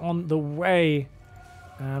Chamber is on the way.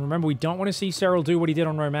 And remember, we don't want to see Serral do what he did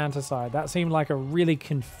on Romanticide. That seemed like a really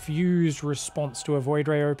confused response to a Void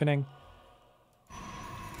Ray opening.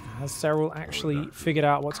 Has Serral actually figured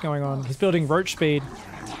out what's going on? He's building Roach Speed.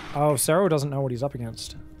 Oh, Serral doesn't know what he's up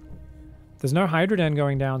against. There's no Hydra Den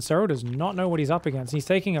going down. Serral does not know what he's up against. He's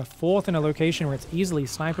taking a 4th in a location where it's easily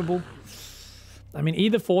snipeable. I mean,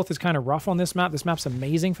 either 4th is kind of rough on this map. This map's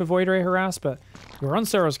amazing for Void Ray Harass, but we're on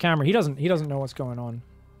Serral's camera. He doesn't know what's going on.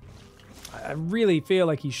 I really feel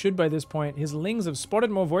like he should by this point. His Lings have spotted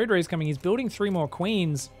more Void Rays coming. He's building 3 more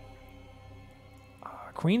Queens.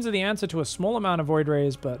 Queens are the answer to a small amount of Void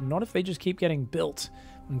Rays, but not if they just keep getting built.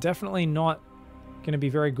 And definitely not going to be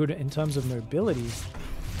very good in terms of mobility.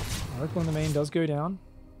 Oracle in the main does go down.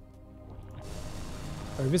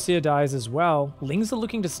 Overseer dies as well. Lings are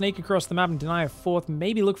looking to snake across the map and deny a 4th.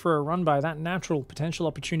 Maybe look for a run by that natural potential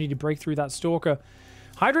opportunity to break through that Stalker.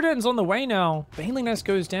 Hydra Den's on the way now. Baneling Nest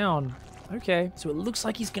goes down. Okay, so it looks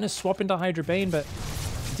like he's going to swap into Hydra Bane, but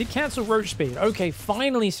he did cancel Roach Speed. Okay,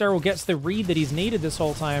 finally Serral gets the read that he's needed this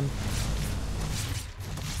whole time.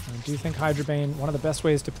 I do think Hydra Bane, one of the best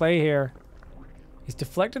ways to play here. He's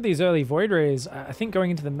deflected these early Void Rays. I think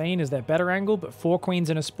going into the main is their better angle, but 4 Queens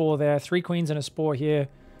and a Spore there, 3 Queens and a Spore here.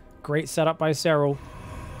 Great setup by Serral.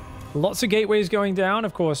 Lots of gateways going down.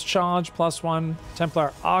 Of course, Charge, +1.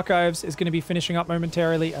 Templar Archives is going to be finishing up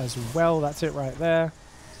momentarily as well. That's it right there.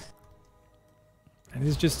 And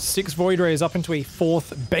there's just 6 Void Rays up into a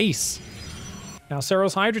 4th base. Now,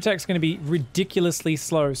 Serral's Hydra Tech is going to be ridiculously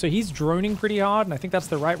slow. So he's droning pretty hard, and I think that's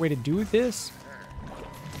the right way to do this.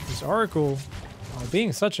 This Oracle,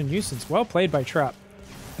 being such a nuisance. Well played by Trap.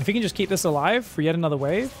 If he can just keep this alive for yet another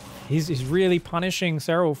wave, he's really punishing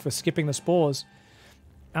Serral for skipping the Spores.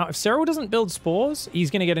 Now, if Serral doesn't build Spores,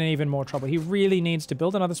 he's going to get in even more trouble. He really needs to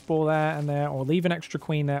build another Spore there and there, or leave an extra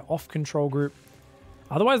Queen there off control group.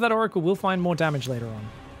 Otherwise, that Oracle will find more damage later on.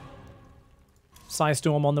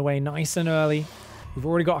 Psystorm on the way nice and early. We've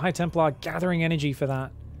already got High Templar gathering energy for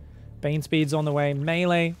that. Bane Speed's on the way.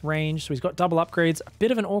 Melee, range, so he's got double upgrades. A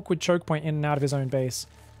bit of an awkward choke point in and out of his own base.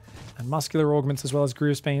 And muscular augments as well as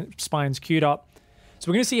groove spines queued up. So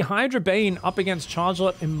we're going to see Hydra Bane up against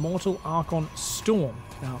Chargelot Immortal Archon Storm.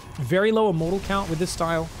 Now, very low immortal count with this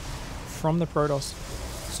style from the Protoss.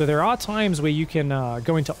 So there are times where you can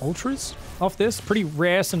go into Ultras off this. Pretty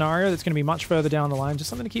rare scenario that's going to be much further down the line. Just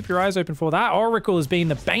something to keep your eyes open for. That Oracle has been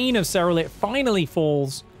the bane of Serral. It finally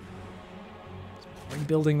falls.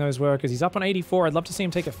 Rebuilding those workers. He's up on 84. I'd love to see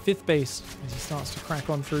him take a 5th base as he starts to crack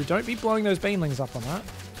on through. Don't be blowing those Banelings up on that.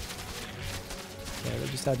 Yeah, they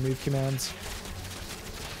just had move commands.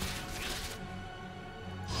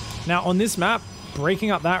 Now, on this map,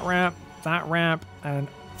 breaking up that ramp, and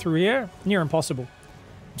through here, near impossible.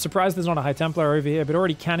 I'm surprised there's not a High Templar over here, but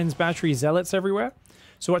already cannons, battery, zealots everywhere.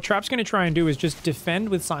 So what Trap's going to try and do is just defend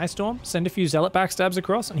with Psystorm, send a few zealot backstabs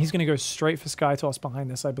across, and he's going to go straight for Sky Toss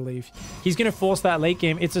behind this, I believe. He's going to force that late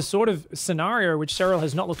game. It's a sort of scenario which Serral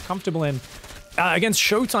has not looked comfortable in. Against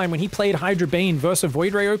Showtime, when he played Hydra Bane versus a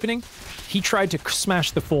Void Ray opening, he tried to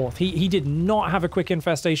smash the 4th. He did not have a quick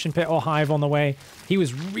infestation pit or hive on the way. He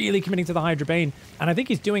was really committing to the Hydra Bane, and I think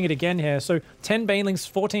he's doing it again here. So 10 Banelings,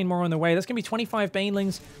 14 more on the way. That's going to be 25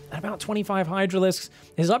 Banelings and about 25 Hydralisks.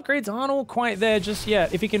 His upgrades aren't all quite there just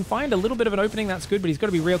yet. If he can find a little bit of an opening, that's good, but he's got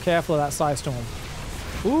to be real careful of that Psystorm.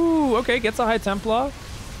 Ooh, okay, gets a High Templar.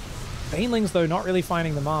 Banelings, though, not really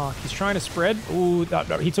finding the mark. He's trying to spread. Ooh,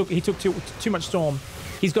 no, he took too much Storm.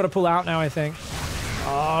 He's got to pull out now, I think.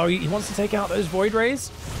 Oh, he wants to take out those Void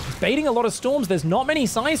Rays. He's baiting a lot of Storms. There's not many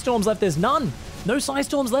Psystorms left. There's none. No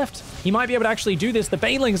Psystorms left. He might be able to actually do this. The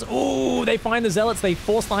Banelings, ooh, they find the Zealots. They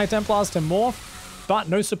force the High Templars to morph, but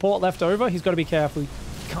no support left over. He's got to be careful. He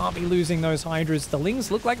can't be losing those Hydras. The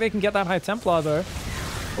Lings look like they can get that High Templar, though.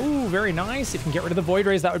 Ooh, very nice. If you can get rid of the Void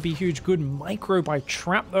Rays, that would be huge. Good micro by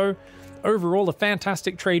Trap, though. Overall, a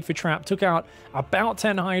fantastic trade for Trap. Took out about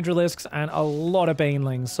 10 Hydralisks and a lot of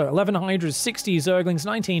Banelings. So 11 Hydras, 60 Zerglings,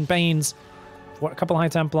 19 Banes, a couple High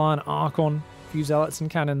Templar, an Archon, a few Zealots and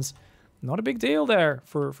Cannons. Not a big deal there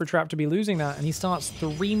for Trap to be losing that. And he starts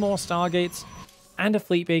 3 more Stargates and a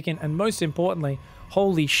Fleet Beacon. And most importantly,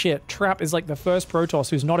 holy shit, Trap is like the first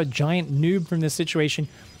Protoss who's not a giant noob from this situation.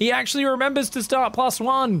 He actually remembers to start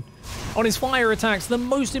 +1 on his fire attacks, the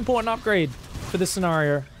most important upgrade for this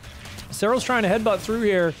scenario. Serral's trying to headbutt through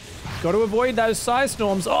here. Got to avoid those Psy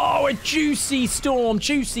Storms. Oh, a juicy storm.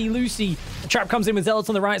 Juicy Lucy. The Trap comes in with Zealots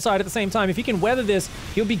on the right side at the same time. If he can weather this,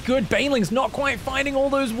 he'll be good. Baneling's not quite finding all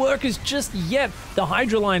those workers just yet. The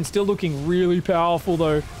Hydra line still looking really powerful,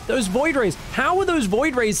 though. Those Void Rays. How are those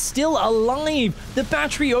Void Rays still alive? The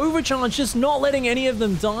battery overcharge just not letting any of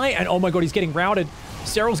them die. And oh my god, he's getting routed.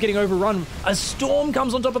 Serral's getting overrun. A storm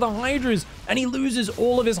comes on top of the Hydras, and he loses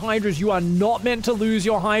all of his Hydras. You are not meant to lose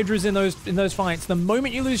your Hydras in those fights. The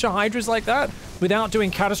moment you lose your Hydras like that, without doing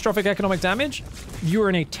catastrophic economic damage, you're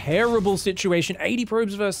in a terrible situation. 80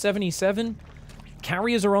 probes versus 77.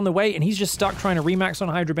 Carriers are on the way, and he's just stuck trying to remax on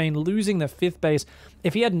Hydra Bane, losing the 5th base.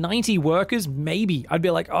 If he had 90 workers, maybe I'd be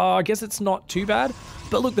like, oh, I guess it's not too bad.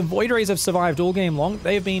 But look, the Void Rays have survived all game long.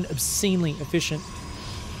 They have been obscenely efficient.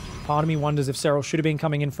 Part of me wonders if Serral should have been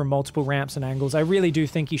coming in from multiple ramps and angles. I really do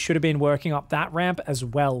think he should have been working up that ramp as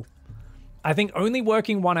well. I think only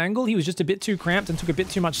working one angle, he was just a bit too cramped and took a bit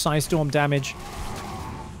too much Psystorm damage.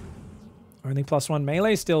 Only +1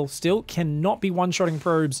 melee still cannot be one-shotting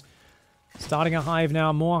probes. Starting a hive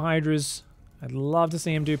now, more Hydras. I'd love to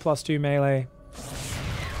see him do +2 melee.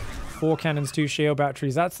 4 cannons, 2 shield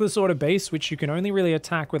batteries. That's the sort of base which you can only really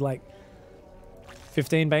attack with like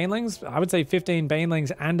 15 Banelings? I would say 15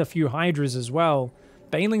 Banelings and a few Hydras as well.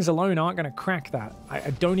 Banelings alone aren't going to crack that.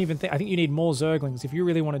 I don't even think... I think you need more Zerglings if you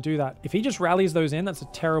really want to do that. If he just rallies those in, that's a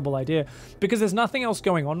terrible idea. Because there's nothing else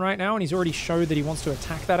going on right now, and he's already showed that he wants to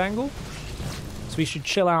attack that angle. So he should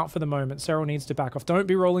chill out for the moment. Serral needs to back off. Don't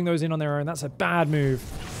be rolling those in on their own. That's a bad move.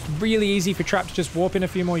 Really easy for Trap to just warp in a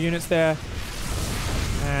few more units there.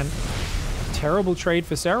 And terrible trade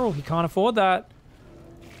for Serral. He can't afford that.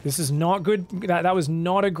 This is not good. That was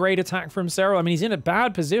not a great attack from Serral. I mean, he's in a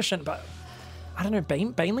bad position, but I don't know,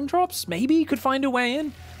 Baneling drops? Maybe he could find a way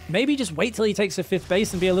in. Maybe just wait till he takes a 5th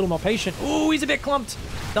base and be a little more patient. Ooh, he's a bit clumped.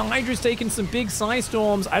 The Hydra's taken some big Psy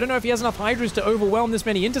Storms. I don't know if he has enough Hydras to overwhelm this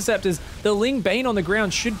many Interceptors. The Ling Bane on the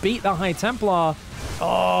ground should beat the High Templar.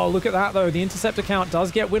 Oh, look at that, though. The Interceptor count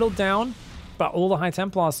does get whittled down, but all the High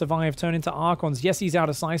Templars survive, turn into Archons. Yes, he's out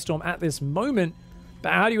of Psy Storm at this moment,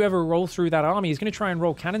 but how do you ever roll through that army? He's going to try and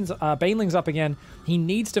roll cannons, Banelings up again. He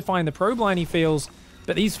needs to find the probe line, he feels.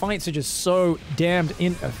 But these fights are just so damned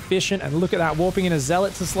inefficient. And look at that, warping in a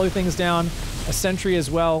Zealot to slow things down. A Sentry as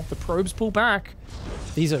well. The probes pull back.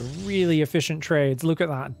 These are really efficient trades. Look at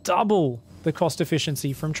that. Double the cost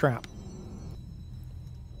efficiency from Trap.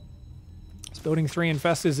 It's building 3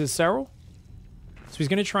 Infestors is Serral. So he's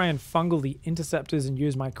going to try and fungal the Interceptors and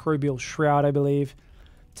use Microbial Shroud, I believe,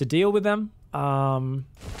 to deal with them.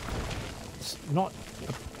 It's not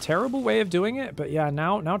a terrible way of doing it, but yeah,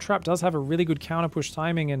 now Trap does have a really good counter push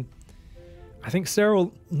timing, and I think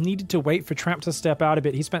Serral needed to wait for Trap to step out a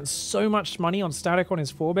bit. He spent so much money on static on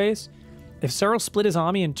his 4 base. If Serral split his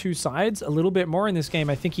army in 2 sides a little bit more in this game,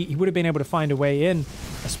 I think he would have been able to find a way in,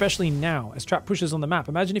 especially now as Trap pushes on the map.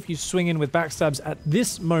 Imagine if you swing in with backstabs at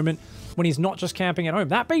this moment when he's not just camping at home.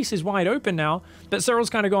 That base is wide open now, but Serral's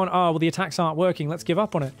kind of going, oh, well, the attacks aren't working. Let's give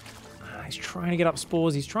up on it. He's trying to get up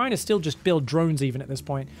spores. He's trying to still just build drones even at this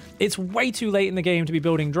point. It's way too late in the game to be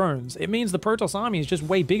building drones. It means the Protoss army is just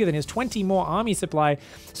way bigger than his 20 more army supply.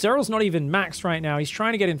 Serral's not even maxed right now. He's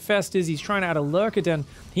trying to get Infestors. He's trying to add a Lurker Den.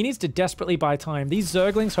 He needs to desperately buy time. These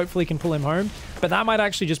Zerglings hopefully can pull him home, but that might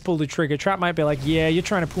actually just pull the trigger. Trap might be like, yeah, you're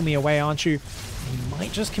trying to pull me away, aren't you? He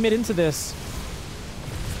might just commit into this.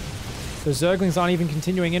 The Zerglings aren't even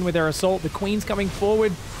continuing in with their assault. The Queen's coming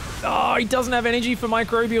forward. Oh, he doesn't have energy for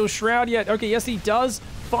Microbial Shroud yet. Okay, yes, he does.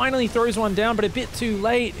 Finally throws one down, but a bit too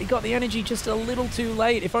late. He got the energy just a little too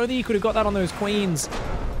late. If only he could have got that on those Queens.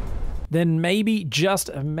 Then maybe, just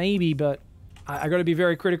a maybe, but I got to be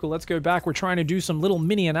very critical. Let's go back. We're trying to do some little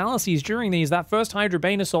mini analyses during these. That first Hydra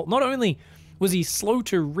Bane assault, not only was he slow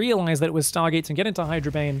to realize that it was Stargates and get into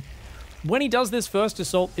Hydra Bane, when he does this first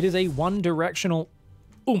assault, it is a one-directional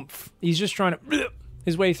oomph. He's just trying to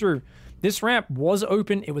his way through. This ramp was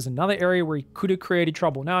open. It was another area where he could have created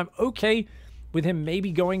trouble. Now, I'm okay with him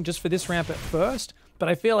maybe going just for this ramp at first, but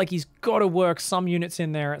I feel like he's got to work some units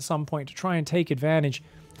in there at some point to try and take advantage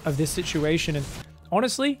of this situation. And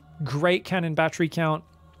honestly, great cannon battery count.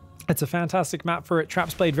 It's a fantastic map for it.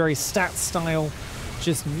 Trap's played very stat style,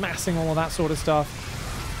 just massing all of that sort of stuff.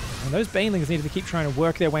 And those Banelings needed to keep trying to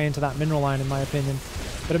work their way into that mineral line, in my opinion.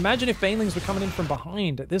 But imagine if Banelings were coming in from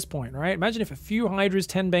behind at this point, right? Imagine if a few Hydras,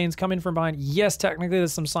 10 Banes come in from behind. Yes, technically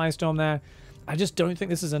there's some Psystorm there. I just don't think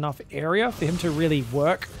this is enough area for him to really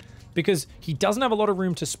work, because he doesn't have a lot of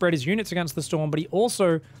room to spread his units against the storm, but he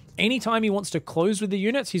also anytime he wants to close with the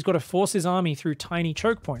units, he's got to force his army through tiny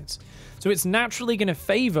choke points. So it's naturally going to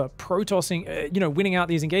favor Protossing, winning out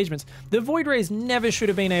these engagements. The Void Rays never should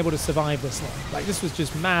have been able to survive this long. Like, this was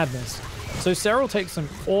just madness. So Serral takes some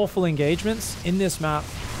awful engagements in this map,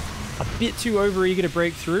 a bit too overeager to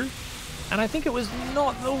break through. And I think it was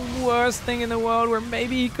not the worst thing in the world where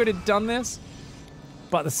maybe he could have done this.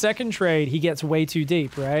 But the second trade, he gets way too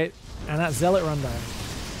deep, right? And that Zealot rundown.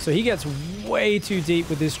 So he gets way too deep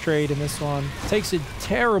with this trade in this one. Takes a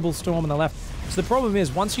terrible storm on the left. So the problem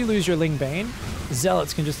is, once you lose your Ling Bane,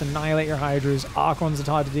 Zealots can just annihilate your Hydras. Archons are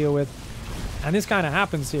hard to deal with. And this kind of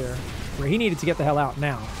happens here, where he needed to get the hell out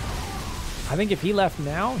now. I think if he left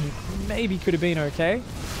now, he maybe could have been okay.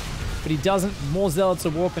 But he doesn't. More Zealots are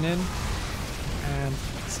warping in. And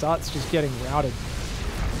starts just getting routed.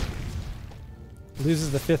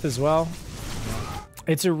 Loses the 5th as well.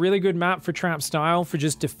 It's a really good map for trap style, for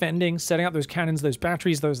just defending, setting up those cannons, those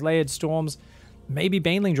batteries, those layered storms. Maybe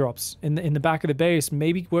Baneling drops in the back of the base,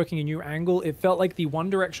 maybe working a new angle. It felt like the one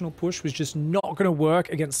directional push was just not going to work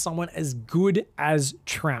against someone as good as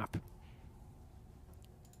Trap.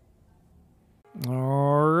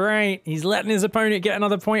 All right, he's letting his opponent get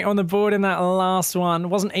another point on the board in that last one.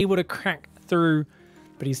 Wasn't able to crack through,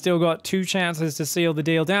 but he's still got 2 chances to seal the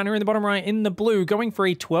deal. Down here in the bottom right, in the blue, going for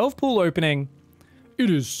a 12 pool opening. It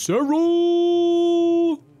is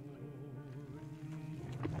Serral!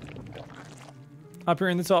 Up here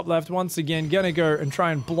in the top left, once again, gonna go and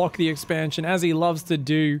try and block the expansion, as he loves to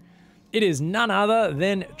do. It is none other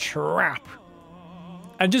than Trap.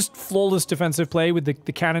 And just flawless defensive play with the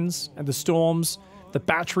cannons and the storms, the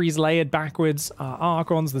batteries layered backwards,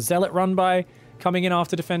 Archons, the Zealot run by, coming in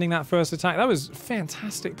after defending that first attack. That was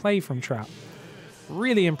fantastic play from Trap.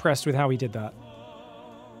 Really impressed with how he did that.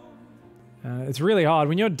 It's really hard.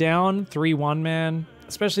 When you're down 3-1, man,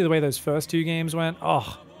 especially the way those first 2 games went,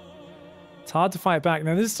 it's hard to fight back.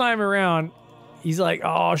 Now, this time around, he's like,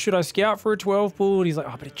 oh, should I scout for a 12 pool? And he's like,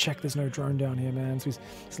 oh, I better check there's no drone down here, man. So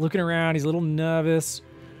he's looking around. He's a little nervous.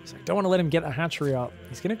 He's like, don't want to let him get the hatchery up.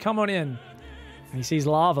 He's going to come on in. And he sees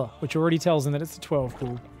lava, which already tells him that it's the 12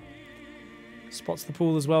 pool. Spots the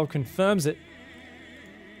pool as well, confirms it.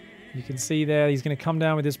 You can see there, he's going to come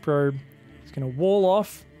down with his probe. He's going to wall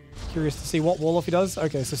off. Curious to see what wall off he does.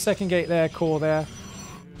 Okay, so second gate there, core there.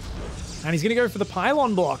 And he's going to go for the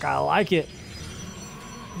pylon block. I like it.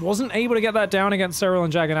 Wasn't able to get that down against Serral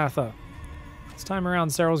and Jagannatha. This time around,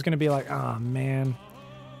 Serral's going to be like, ah, man.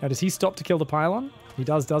 Now, does he stop to kill the pylon? He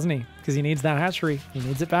does, doesn't he? Because he needs that hatchery. He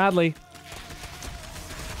needs it badly.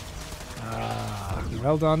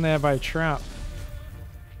 Well done there by Trap.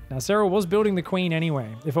 Now, Serral was building the queen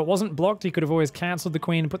anyway. If it wasn't blocked, he could have always cancelled the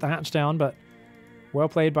queen and put the hatch down, but well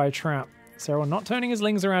played by Trap. Serral not turning his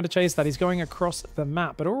lings around to chase that. He's going across the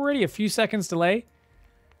map, but already a few seconds delay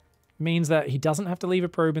means that he doesn't have to leave a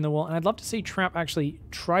probe in the wall. And I'd love to see Trap actually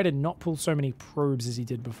try to not pull so many probes as he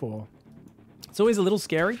did before. It's always a little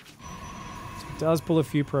scary. So he does pull a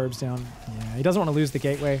few probes down. Yeah, he doesn't want to lose the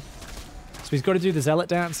gateway. So he's got to do the Zealot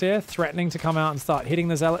dance here, threatening to come out and start hitting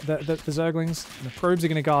the Zealot, the Zerglings. And the probes are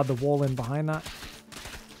going to guard the wall in behind that.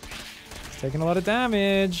 He's taking a lot of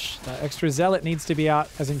damage. That extra Zealot needs to be out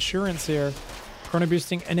as insurance here. Chrono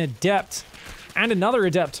boosting an Adept. And another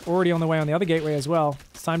Adept already on the way on the other gateway as well.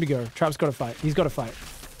 It's time to go. Trap's got to fight. He's got to fight.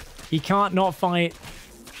 He can't not fight.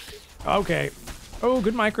 Okay. Oh,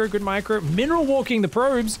 good micro, good micro. Mineral walking the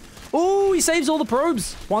probes. Oh, he saves all the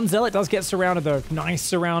probes. One Zealot does get surrounded though. Nice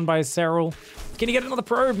surround by Serral. Can he get another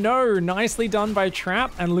probe? No. Nicely done by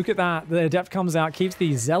Trap. And look at that. The Adept comes out, keeps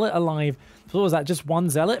the Zealot alive. So what was that? Just one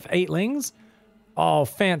Zealot for 8 lings? Oh,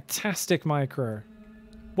 fantastic micro.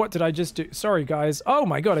 What did I just do? Sorry, guys. Oh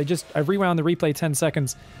my god, I rewound the replay 10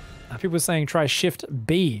 seconds. People were saying try Shift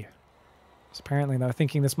B. So apparently they're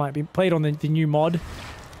thinking this might be played on the new mod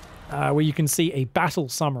where you can see a battle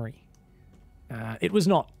summary. It was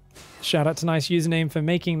not. Shout out to Nice Username for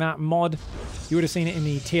making that mod. You would have seen it in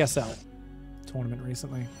the TSL tournament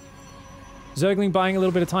recently. Zergling buying a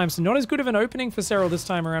little bit of time, so not as good of an opening for Serral this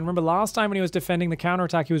time around. Remember last time when he was defending the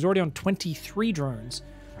counterattack, he was already on 23 drones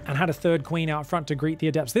and had a 3rd queen out front to greet the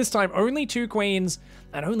Adepts. This time, only 2 queens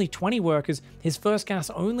and only 20 workers. His first gas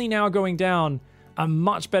only now going down. A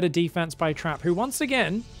much better defense by Trap, who once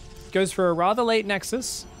again goes for a rather late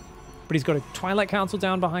Nexus, but he's got a Twilight Council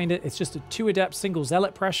down behind it. It's just a 2 Adept single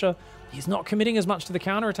Zealot pressure. He's not committing as much to the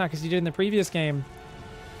counterattack as he did in the previous game.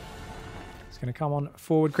 He's going to come on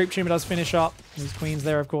forward. Creep Tumor does finish up. These queens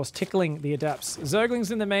there, of course, tickling the Adepts.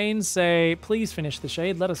 Zerglings in the main say, please finish the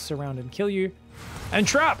Shade. Let us surround and kill you. And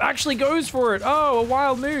Trap actually goes for it. Oh, a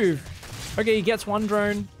wild move. Okay, he gets one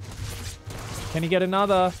drone. Can he get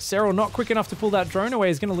another? Serral not quick enough to pull that drone away.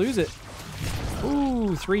 He's going to lose it.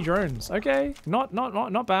 Ooh, 3 drones. Okay, not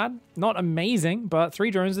bad. Not amazing, but 3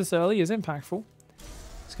 drones this early is impactful.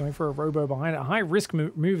 He's going for a robo behind it. A high risk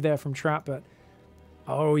move there from Trap, but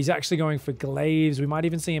oh, he's actually going for glaives. We might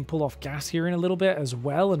even see him pull off gas here in a little bit as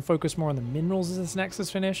well and focus more on the minerals as this Nexus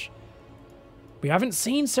finish. We haven't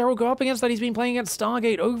seen Serral go up against that. He's been playing against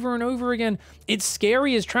Stargate over and over again. It's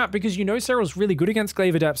scary as Trap because you know Serral's really good against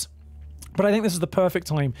Glaive Adepts. But I think this is the perfect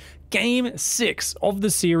time. Game 6 of the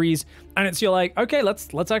series, and it's you're like, okay,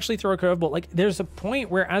 let's actually throw a curveball. Like, there's a point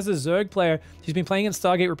where as a Zerg player who's been playing in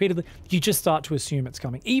Stargate repeatedly, you just start to assume it's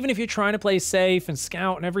coming. Even if you're trying to play safe and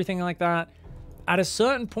scout and everything like that, at a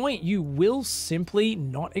certain point, you will simply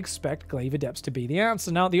not expect Glaive Adepts to be the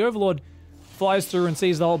answer. Now, the Overlord flies through and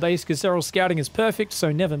sees the whole base because Serral's scouting is perfect,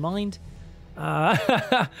 so never mind.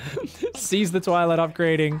 Sees the Twilight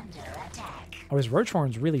upgrading. Oh, his Roach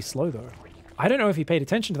Horn's really slow, though. I don't know if he paid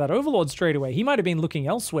attention to that Overlord straight away. He might have been looking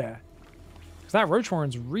elsewhere. Because that Roach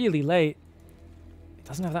Horn's really late. He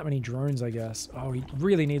doesn't have that many drones, I guess. Oh, he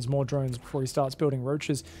really needs more drones before he starts building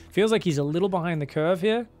Roaches. Feels like he's a little behind the curve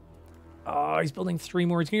here. Oh, he's building 3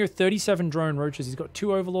 more. He's going to go 37 drone Roaches. He's got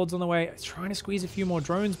 2 Overlords on the way. He's trying to squeeze a few more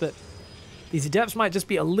drones, but these Adepts might just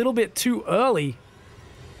be a little bit too early.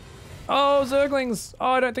 Oh, Zerglings.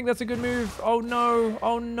 Oh, I don't think that's a good move. Oh, no.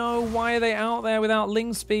 Oh, no. Why are they out there without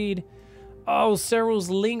Ling speed? Oh, Serral's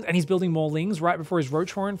Lings. And he's building more Lings right before his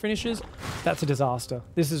Roach Horn finishes. That's a disaster.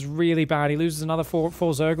 This is really bad. He loses another 4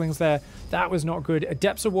 Zerglings there. That was not good.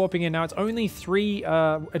 Adepts are warping in now. It's only 3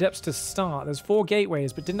 Adepts to start. There's 4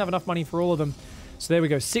 gateways, but didn't have enough money for all of them. So there we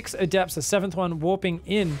go. 6 Adepts. The 7th one warping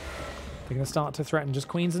in. They're going to start to threaten. Just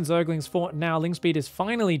Queens and Zerglings for now. Ling speed is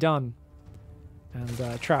finally done.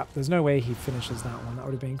 And Trap, there's no way he finishes that one. That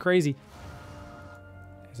would have been crazy.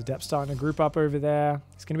 There's Adept starting to group up over there.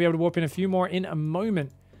 He's going to be able to warp in a few more in a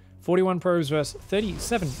moment. 41 probes versus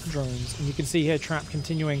 37 drones. And you can see here Trap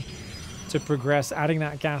continuing to progress, adding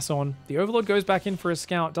that gas on. The Overlord goes back in for a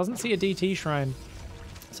scout. Doesn't see a DT shrine.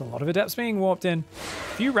 There's a lot of Adepts being warped in.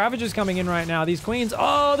 A few Ravagers coming in right now. These Queens.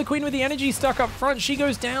 Oh, the Queen with the energy stuck up front. She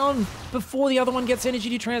goes down before the other one gets energy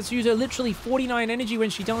to transfuse her. Literally 49 energy when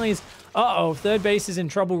she dies. Uh-oh, third base is in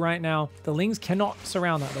trouble right now. The Lings cannot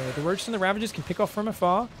surround that, though. The Roaches and the Ravagers can pick off from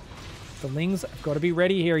afar. The Lings have got to be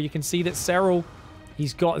ready here. You can see that Serral,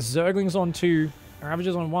 he's got Zerglings on 2,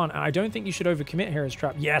 Ravagers on 1. I don't think you should overcommit here as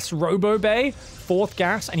Trap. Yes, Robo Bay, 4th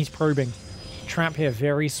gas, and he's probing. Trap here,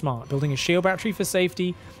 very smart. Building a shield battery for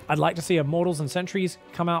safety. I'd like to see Immortals and Sentries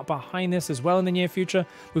come out behind this as well in the near future.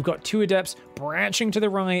 We've got 2 Adepts branching to the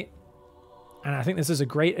right. And I think this is a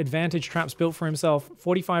great advantage Trap's built for himself.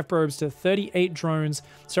 45 probes to 38 drones.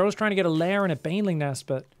 Serral's trying to get a lair and a Baneling Nest,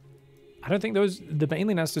 but I don't think the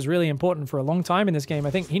Baneling Nest is really important for a long time in this game.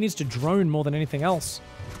 I think he needs to drone more than anything else.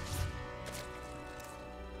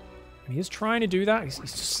 And he is trying to do that. He's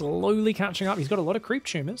slowly catching up. He's got a lot of creep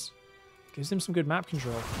tumors. Gives him some good map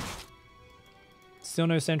control. Still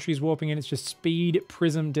no sentries warping in. It's just Speed,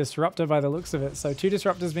 Prism, Disruptor by the looks of it. So 2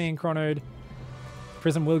 Disruptors being chronoed.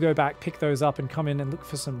 Prism will go back, pick those up, and come in and look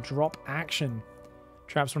for some drop action.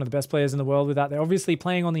 Trap's one of the best players in the world with that. They're obviously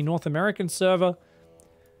playing on the North American server.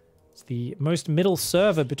 It's the most middle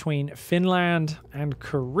server between Finland and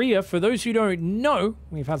Korea. For those who don't know,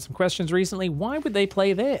 we've had some questions recently. Why would they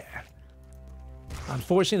play there?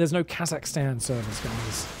 Unfortunately, there's no Kazakhstan servers,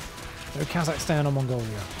 guys. No Kazakhstan or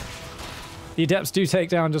Mongolia. The Adepts do take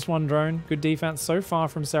down just 1 drone. Good defense so far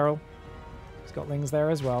from Serral. He's got Lings there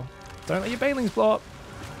as well. Don't let your Banelings blow up.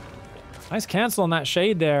 Nice cancel on that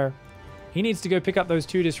Shade there. He needs to go pick up those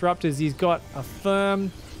 2 Disruptors. He's got a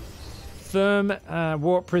firm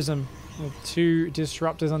Warp Prism with 2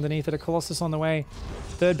 Disruptors underneath it. A Colossus on the way.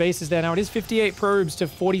 Third base is there now. It is 58 probes to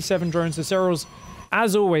 47 drones. So Serral's,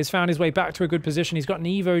 as always, found his way back to a good position. He's got an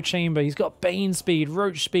Evo Chamber. He's got Bane Speed,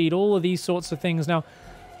 Roach Speed, all of these sorts of things. Now,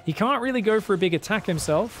 he can't really go for a big attack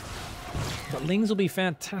himself. But Lings will be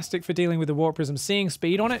fantastic for dealing with the Warp Prism. Seeing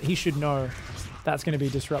speed on it, he should know that's going to be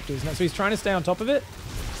Disruptors. So he's trying to stay on top of it.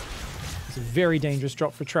 It's a very dangerous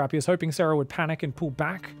drop for Trap. He was hoping Serral would panic and pull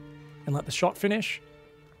back and let the shot finish.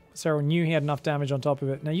 Serral knew he had enough damage on top of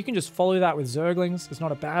it. Now you can just follow that with Zerglings. It's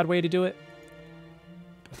not a bad way to do it.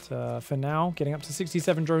 But for now, getting up to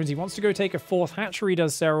 67 drones. He wants to go take a 4th hatchery,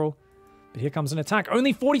 does Serral. But here comes an attack.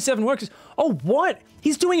 Only 47 workers. Oh, what?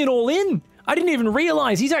 He's doing it all in. I didn't even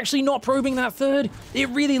realize he's actually not probing that 3rd. It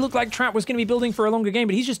really looked like Trap was going to be building for a longer game,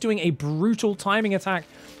 but he's just doing a brutal timing attack.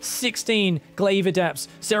 16 Glaive Adepts.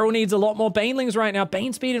 Serral needs a lot more Banelings right now.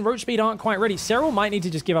 Bane Speed and Roach Speed aren't quite ready. Serral might need to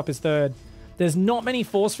just give up his 3rd. There's not many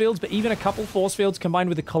force fields, but even a couple force fields combined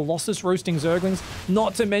with the Colossus roasting Zerglings,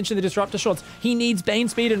 not to mention the Disruptor shots. He needs Bane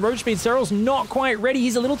speed and Roach speed. Serral's not quite ready.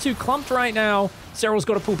 He's a little too clumped right now. Serral's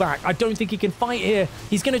got to pull back. I don't think he can fight here.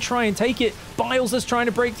 He's going to try and take it. Biles is trying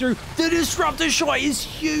to break through. The Disruptor shot is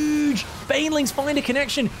huge. Banelings find a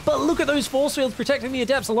connection, but look at those force fields protecting the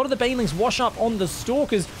Adepts. A lot of the Banelings wash up on the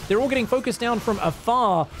Stalkers. They're all getting focused down from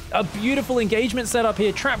afar. A beautiful engagement setup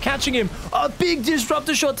here. Trap catching him. A big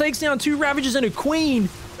Disruptor shot takes down 2 Ravagers and a Queen.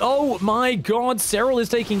 Oh my god, Serral is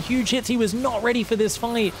taking huge hits. He was not ready for this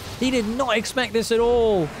fight. He did not expect this at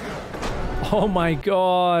all. Oh my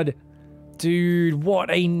god. Dude, what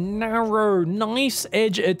a narrow, nice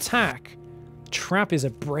edge attack. Trap is a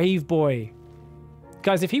brave boy.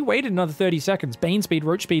 Guys, if he waited another 30 seconds, Bane speed,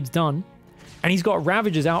 Roach speed's done. And he's got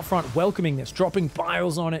Ravagers out front welcoming this, dropping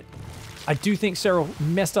Biles on it. I do think Serral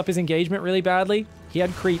messed up his engagement really badly. He had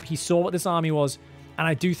creep, he saw what this army was, and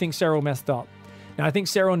I do think Serral messed up. Now, I think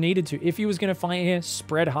Serral needed to, if he was going to fight here,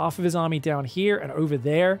 spread half of his army down here and over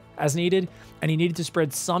there as needed, and he needed to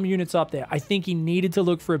spread some units up there. I think he needed to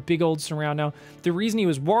look for a big old surround. Now, the reason he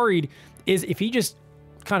was worried is if he just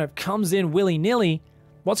kind of comes in willy-nilly,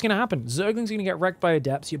 what's going to happen? Zerglings are going to get wrecked by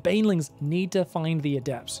Adepts. Your Banelings need to find the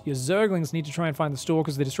Adepts. Your Zerglings need to try and find the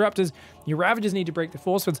Stalkers, the Disruptors. Your Ravagers need to break the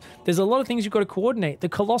force fields. There's a lot of things you've got to coordinate. The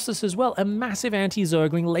Colossus as well, a massive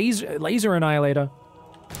anti-Zergling laser annihilator.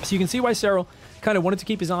 So you can see why Serral kind of wanted to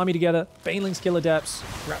keep his army together. Banelings kill Adepts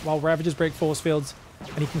while Ravagers break force fields,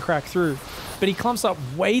 and he can crack through. But he clumps up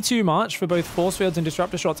way too much for both force fields and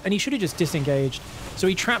Disruptor shots, and he should have just disengaged. So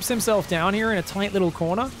he traps himself down here in a tight little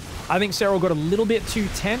corner. I think Serral got a little bit too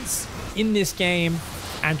tense in this game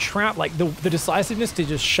and trapped, like, the decisiveness to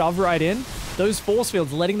just shove right in. Those force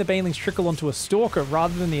fields letting the Banelings trickle onto a Stalker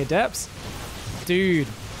rather than the Adepts. Dude.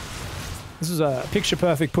 This is a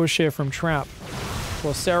picture-perfect push here from Trap.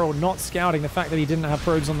 Well, Serral not scouting the fact that he didn't have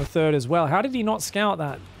probes on the 3rd as well. How did he not scout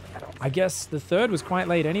that? I guess the 3rd was quite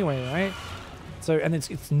late anyway, right? So, and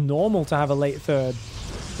it's normal to have a late 3rd.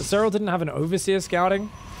 But Serral didn't have an Overseer scouting.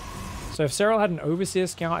 So if Serral had an Overseer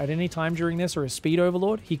scout at any time during this or a Speed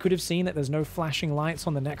Overlord, he could have seen that there's no flashing lights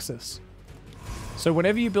on the Nexus. So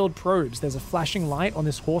whenever you build probes, there's a flashing light on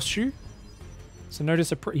this horseshoe. So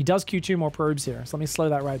notice he does queue 2 more probes here. So let me slow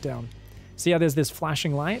that right down. See how there's this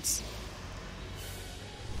flashing lights?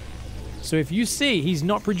 So if you see he's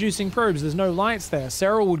not producing probes, there's no lights there,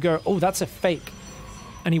 Serral would go, oh, that's a fake.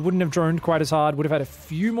 And he wouldn't have droned quite as hard, would have had a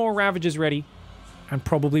few more Ravagers ready, and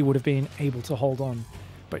probably would have been able to hold on.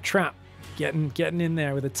 But Trap, getting in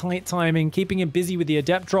there with a tight timing, keeping him busy with the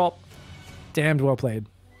Adept drop. Damned well played.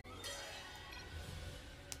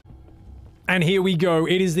 And here we go.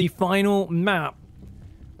 It is the final map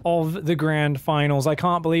of the Grand Finals. I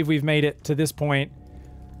can't believe we've made it to this point.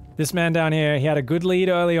 This man down here, he had a good lead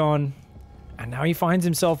early on. And now he finds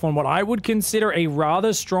himself on what I would consider a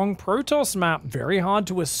rather strong Protoss map. Very hard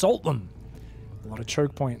to assault them. A lot of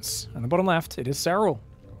choke points. And the bottom left, it is Serral.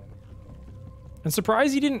 I'm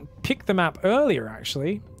surprised he didn't pick the map earlier,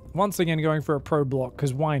 actually. Once again, going for a probe block,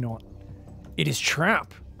 because why not? It is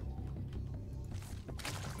Trap.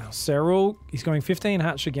 Now Serral, he's going 15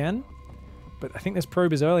 hatch again. But I think this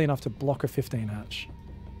probe is early enough to block a 15 hatch.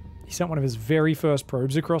 He sent one of his very first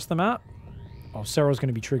probes across the map. Oh, Serral's going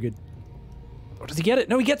to be triggered. Oh, does he get it?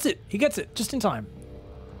 No, he gets it. He gets it just in time.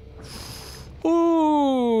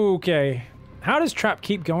 Ooh, okay. How does Trap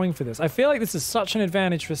keep going for this? I feel like this is such an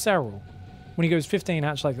advantage for Serral when he goes 15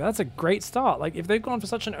 hatch like that. That's a great start. Like, if they've gone for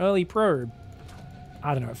such an early probe,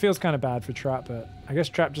 I don't know. It feels kind of bad for Trap, but I guess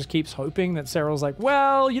Trap just keeps hoping that Serral's like,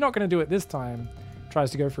 well, you're not going to do it this time. Tries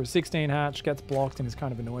to go for a 16 hatch, gets blocked, and is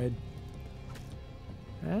kind of annoyed.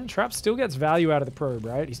 And Trap still gets value out of the probe,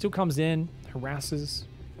 right? He still comes in, harasses,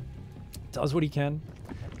 does what he can.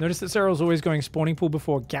 Notice that Serral's always going spawning pool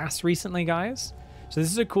before gas recently, guys. So this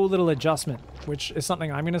is a cool little adjustment, which is something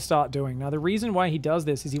I'm going to start doing. Now, the reason why he does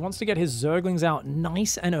this is he wants to get his Zerglings out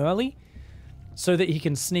nice and early so that he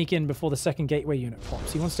can sneak in before the second gateway unit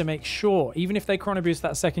pops. He wants to make sure, even if they chrono boost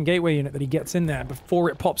that second gateway unit, that he gets in there before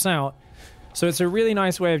it pops out. So it's a really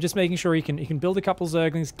nice way of just making sure he can build a couple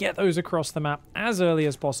Zerglings, get those across the map as early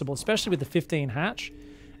as possible, especially with the 15 hatch.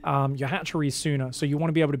 Your hatcheries sooner, so you want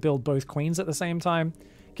to be able to build both queens at the same time.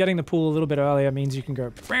 Getting the pool a little bit earlier means you can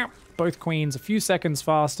go both queens a few seconds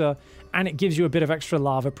faster, and it gives you a bit of extra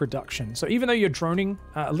lava production. So even though you're droning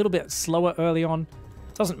a little bit slower early on,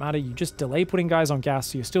 it doesn't matter. You just delay putting guys on gas,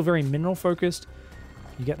 so you're still very mineral focused.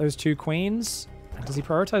 You get those 2 queens. And does he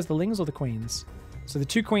prioritize the lings or the queens? So the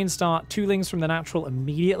 2 queens start 2 lings from the natural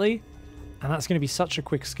immediately, and that's going to be such a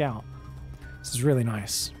quick scout. This is really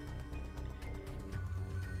nice.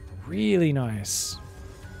 Really nice.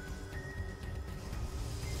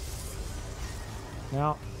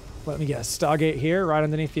 Now, let me get a Stargate here, right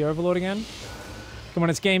underneath the Overlord again. Come on,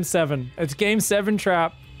 it's game 7. It's game 7,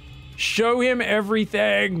 Trap. Show him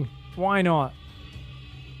everything. Why not?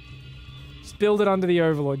 Just build it under the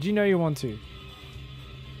Overlord. You know you want to.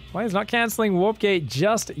 Well, he's not canceling Warp Gate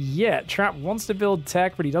just yet. Trap wants to build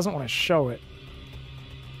tech, but he doesn't want to show it.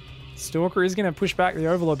 Stalker is going to push back the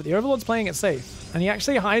Overlord, but the Overlord's playing it safe. And he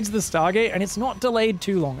actually hides the Stargate, and it's not delayed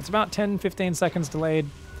too long. It's about 10-15 seconds delayed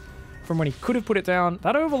from when he could have put it down.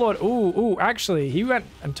 That Overlord, ooh, actually, he went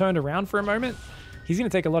and turned around for a moment. He's going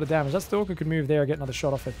to take a lot of damage. That Stalker could move there, get another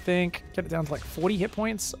shot off, I think. Get it down to like 40 hit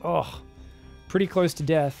points. Oh, pretty close to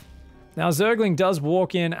death. Now, Zergling does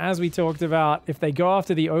walk in, as we talked about. If they go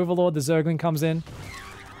after the Overlord, the Zergling comes in.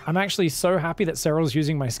 I'm actually so happy that Serral's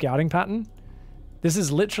using my scouting pattern. This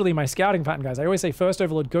is literally my scouting pattern, guys. I always say first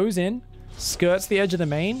Overlord goes in, skirts the edge of the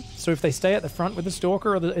main. So if they stay at the front with the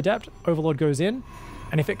Stalker or the Adept, Overlord goes in.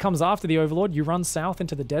 And if it comes after the Overlord, you run south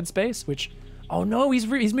into the dead space, which... Oh no, he's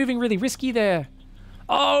moving really risky there.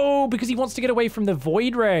 Oh, because he wants to get away from the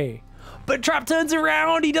Void Ray. But Trap turns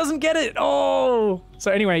around, he doesn't get it. Oh.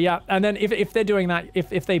 So anyway, yeah. And then if they're doing that,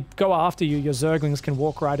 if they go after you, your Zerglings can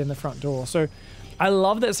walk right in the front door. So I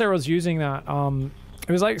love that Serral's using that.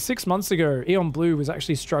 It was like 6 months ago, Eon Blue was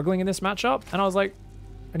actually struggling in this matchup. And I was like,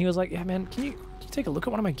 and he was like, yeah, man, can you take a look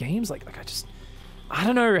at one of my games? Like I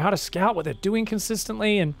don't know how to scout what they're doing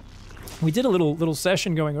consistently. And we did a little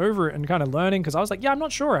session going over it and kind of learning, because I was like, yeah, I'm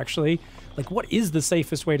not sure actually. Like, what is the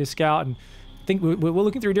safest way to scout? And I think we're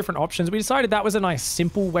looking through different options. We decided that was a nice,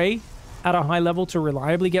 simple way at a high level to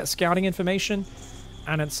reliably get scouting information.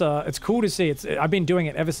 And it's cool to see. I've been doing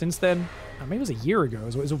it ever since then. Maybe it was a year ago.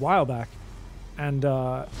 It was a while back. And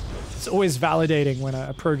it's always validating when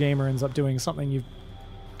a pro gamer ends up doing something you've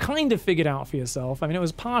kind of figured out for yourself. I mean, it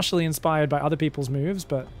was partially inspired by other people's moves,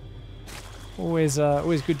 but always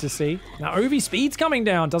good to see. Now, Ovi speed's coming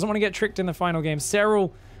down. Doesn't want to get tricked in the final game.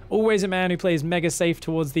 Serral, always a man who plays mega safe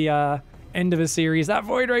towards the end of a series. That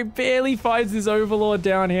Void Ray barely finds his Overlord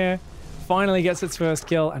down here. Finally gets its first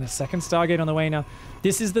kill, and a second Stargate on the way now.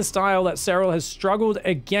 This is the style that Serral has struggled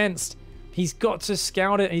against. He's got to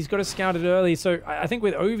scout it. He's got to scout it early. So I think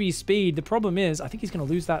with Ovi speed, the problem is I think he's going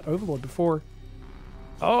to lose that Overlord before.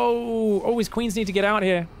 Oh, his queens need to get out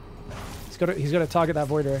here. He's got to target that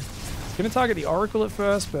Void Ray. He's going to target the Oracle at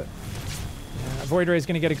first, but yeah, Void Ray is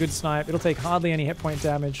going to get a good snipe. It'll take hardly any hit point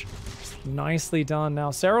damage. Nicely done.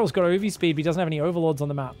 Now, Serral's got Ovi speed, but he doesn't have any Overlords on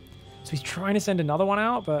the map. So he's trying to send another one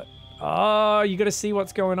out, but you got to see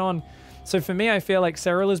what's going on. So for me, I feel like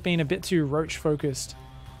Serral has been a bit too Roach focused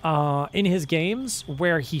in his games,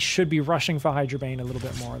 where he should be rushing for Hydra Bane a little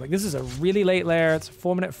bit more. Like, this is a really late lair. It's a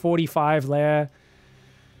 4-minute 45 lair.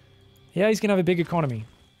 Yeah, he's going to have a big economy.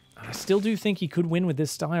 I still do think he could win with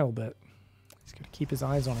this style, but he's got to keep his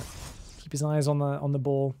eyes on it. Keep his eyes on the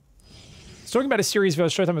ball. He's talking about a series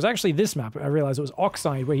versus Showtime. It was actually this map. I realized it was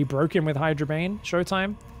Oxide, where he broke in with Hydra Bane,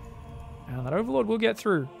 Showtime. And that Overlord will get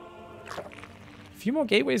through. A few more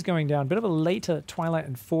gateways going down. Bit of a later Twilight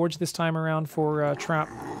and Forge this time around for Trap.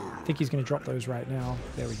 I think he's going to drop those right now.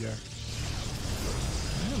 There we go.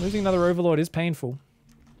 Losing another Overlord is painful.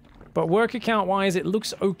 But worker count-wise, it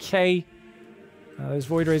looks okay. Those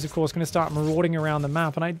Void Rays, of course, going to start marauding around the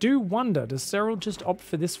map. And I do wonder, does Serral just opt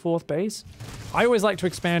for this 4th base? I always like to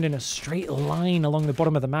expand in a straight line along the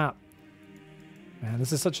bottom of the map. Man,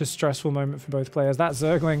 this is such a stressful moment for both players. That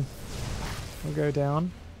Zergling will go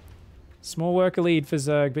down. Small worker lead for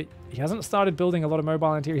Zerg, but he hasn't started building a lot of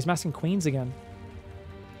mobile interior. He's massing queens again.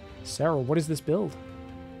 Serral, what is this build?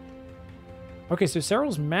 Okay, so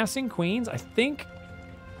Serral's massing queens, I think.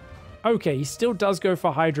 Okay, he still does go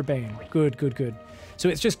for Hydra Bane. Good, good, good. So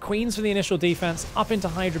it's just queens for the initial defense, up into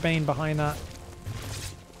Hydra Bane behind that.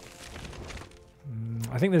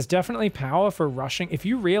 I think there's definitely power for rushing. If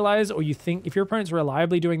you realize, or you think, if your opponent's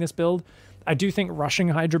reliably doing this build, I do think rushing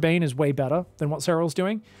Hydra Bane is way better than what Serral's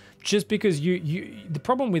doing. Just because the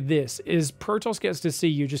problem with this is Protoss gets to see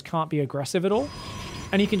you just can't be aggressive at all.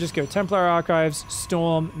 And he can just go Templar Archives,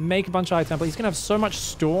 Storm, make a bunch of High Templar. He's going to have so much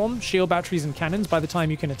Storm, shield batteries, and cannons by the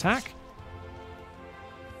time you can attack.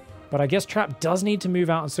 But I guess Trap does need to move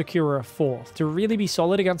out and secure a 4th. To really be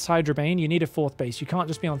solid against Hydra Bane, you need a 4th base. You can't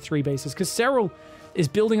just be on 3 bases. Because Serral is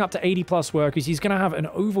building up to 80+ workers. He's going to have an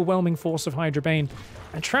overwhelming force of Hydra Bane.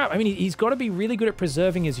 And Trap, I mean, he's got to be really good at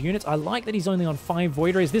preserving his units. I like that he's only on 5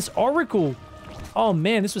 Void Rays. This Oracle... Oh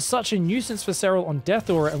man, this was such a nuisance for Serral on Death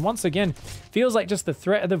Aura, and once again, feels like just the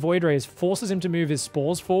threat of the Void Rays forces him to move his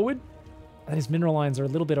spores forward, and his mineral lines are a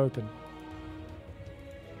little bit open.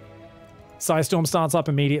 Psystorm starts up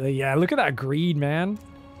immediately. Yeah, look at that greed, man.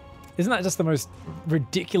 Isn't that just the most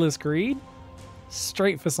ridiculous greed?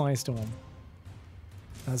 Straight for Psystorm.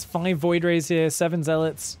 There's 5 Void Rays here, 7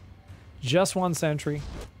 Zealots, just 1 Sentry.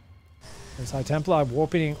 There's High Templar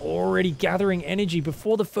warping, already gathering energy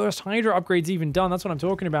before the first Hydra upgrade's even done. That's what I'm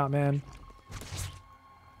talking about, man.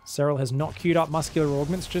 Serral has not queued up Muscular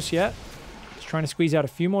Augments just yet. He's trying to squeeze out a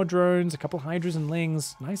few more drones, a couple Hydras and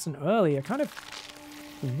Lings, nice and early. I kind of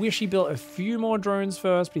wish he built a few more drones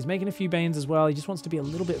first, but he's making a few Banes as well. He just wants to be a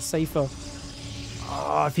little bit safer.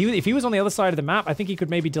 If he was on the other side of the map, I think he could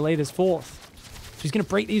maybe delay this 4th. So he's going to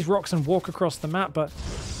break these rocks and walk across the map, but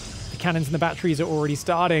the cannons and the batteries are already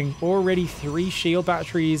starting. Already 3 shield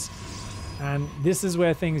batteries. And this is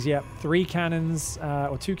where things, 3 cannons,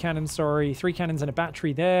 or 2 cannons, sorry. 3 cannons and a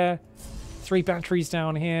battery there. 3 batteries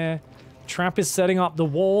down here. Trap is setting up the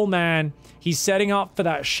wall, man. He's setting up for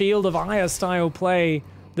that Shield of Ire style play.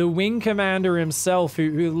 The Wing Commander himself,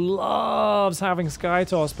 who loves having Sky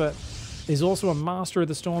Toss, but is also a master of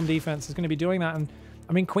the Storm defense, is going to be doing that. And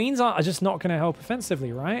I mean, Queens are just not going to help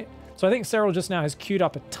offensively, right? So I think Serral just now has queued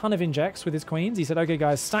up a ton of injects with his Queens. He said, okay,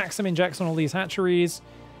 guys, stack some injects on all these hatcheries.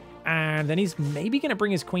 And then he's maybe going to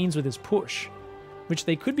bring his Queens with his push, which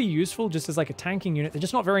they could be useful just as like a tanking unit. They're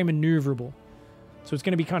just not very maneuverable. So it's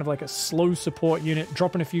going to be kind of like a slow support unit,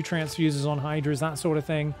 dropping a few transfuses on Hydras, that sort of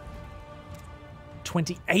thing.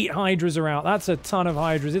 28 Hydras are out. That's a ton of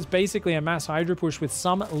Hydras. It's basically a mass Hydra push with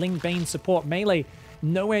some Ling Bane support. Melee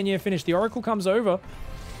nowhere near finished. The Oracle comes over.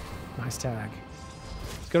 Nice tag.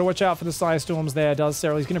 He's got to watch out for the Sire Storms there, does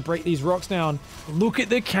Serral. He's going to break these rocks down. Look at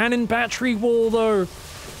the cannon battery wall, though.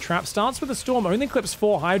 Trap starts with a Storm, only clips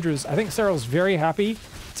 4 Hydras. I think Serral's very happy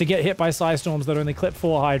to get hit by Sire Storms that only clip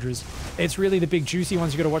 4 Hydras. It's really the big juicy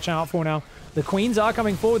ones you got to watch out for now. The Queens are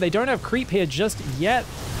coming forward. They don't have creep here just yet.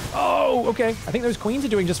 Oh, okay. I think those Queens are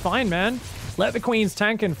doing just fine, man. Let the Queens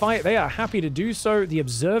tank and fight. They are happy to do so. The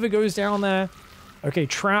Observer goes down there. Okay,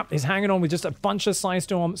 Trap is hanging on with just a bunch of Sire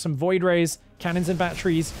Storm, some Void Rays, cannons and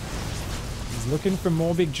batteries. He's looking for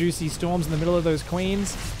more big juicy Storms in the middle of those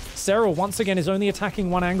Queens. Serral, once again, is only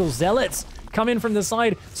attacking one angle. Zealots come in from the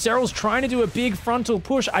side. Serral's trying to do a big frontal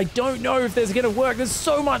push. I don't know if there's going to work. There's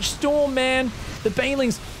so much Storm, man. The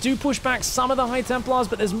Banelings do push back some of the High Templars,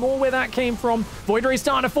 but there's more where that came from. Void Rays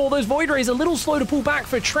starting to fall. Those Void Rays a little slow to pull back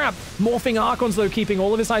for Trap. Morphing Archons, though, keeping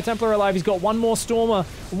all of his High Templar alive. He's got one more Stormer.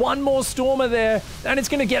 One more Stormer there, and it's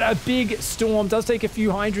going to get a big Storm. Does take a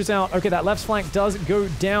few Hydras out. Okay, that left flank does go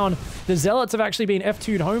down. The Zealots have actually been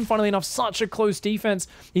F2'd home, funnily enough. Such a close defense.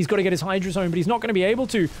 He's got to get his Hydras home, but he's not going to be able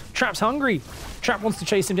to. Trap's hungry. Trap wants to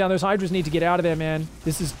chase him down. Those Hydras need to get out of there, man.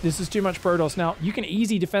 This is too much Protoss. Now, you can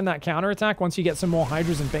easily defend that counterattack once you get some more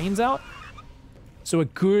Hydras and Banes out. So a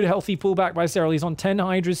good, healthy pullback by Serral. He's on 10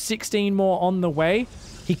 Hydras, 16 more on the way.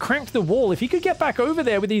 He cracked the wall. If he could get back over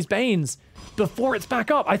there with these Banes before it's back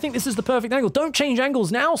up, I think this is the perfect angle. Don't change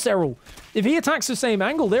angles now, Serral. If he attacks the same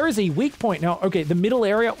angle, there is a weak point. Now, okay, the middle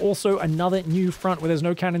area, also another new front where there's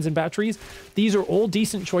no cannons and batteries. These are all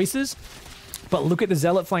decent choices, but look at the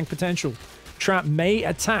Zealot flank potential. Trap may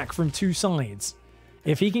attack from 2 sides.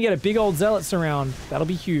 If he can get a big old Zealots around, that'll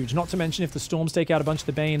be huge. Not to mention if the Storms take out a bunch of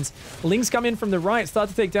the Banes. Lings come in from the right, start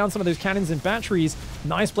to take down some of those cannons and batteries.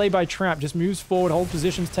 Nice play by Trap. Just moves forward, hold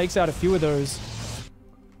positions, takes out a few of those.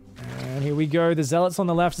 And here we go. The Zealots on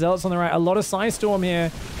the left, Zealots on the right. A lot of Sire Storm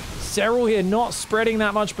here. Serral here not spreading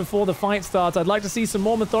that much before the fight starts. I'd like to see some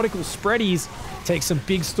more methodical spreadies. Take some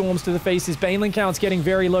big Storms to the faces. Baneling count's getting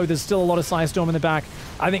very low. There's still a lot of Sire Storm in the back.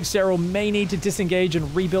 I think Serral may need to disengage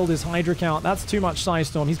and rebuild his Hydra count. That's too much Sire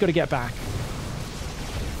Storm. He's got to get back.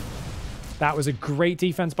 That was a great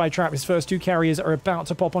defense by Trap. His first 2 carriers are about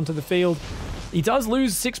to pop onto the field. He does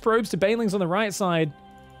lose 6 probes to Banelings on the right side.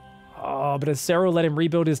 Oh, but has Serral let him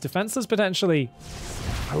rebuild his defenses potentially?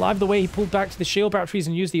 I love the way he pulled back to the shield batteries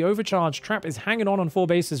and used the overcharge. Trap is hanging on 4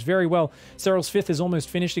 bases very well. Serral's 5th is almost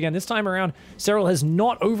finished again. This time around, Serral has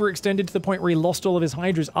not overextended to the point where he lost all of his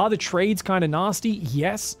Hydras. Are the trades kind of nasty?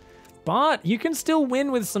 Yes. But you can still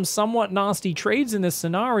win with some somewhat nasty trades in this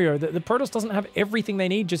scenario. The Protoss doesn't have everything they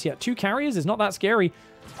need just yet. 2 carriers is not that scary.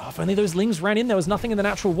 Oh, if only those Lings ran in. There was nothing in the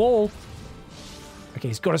natural wall. Okay,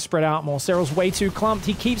 he's got to spread out more. Serral's way too clumped.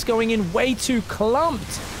 He keeps going in way too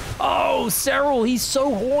clumped. Oh, Serral, he's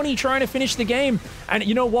so horny trying to finish the game. And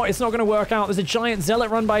you know what? It's not going to work out. There's a giant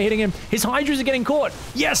Zealot run by hitting him. His Hydras are getting caught.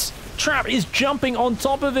 Yes, Trap is jumping on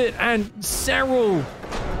top of it. And Serral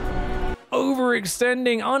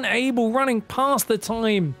overextending, unable, running past the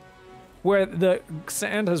time where the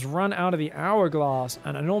sand has run out of the hourglass.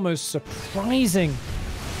 And an almost surprising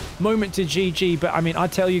moment to GG. But I mean, I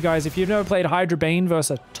tell you guys, if you've never played Hydra Bane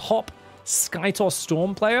versus a top Skytoss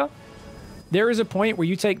Storm player, there is a point where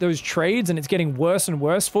you take those trades and it's getting worse and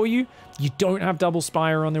worse for you. You don't have double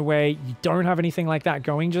Spire on the way. You don't have anything like that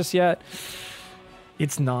going just yet.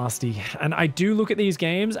 It's nasty. And I do look at these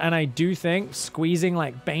games and I do think squeezing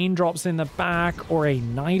like Bane drops in the back or a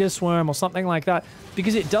Nidus Worm or something like that,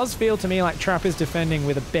 because it does feel to me like Trap is defending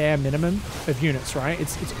with a bare minimum of units, right?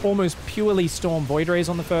 It's almost purely Storm Void Rays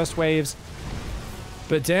on the first waves.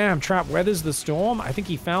 But damn, Trap weathers the storm. I think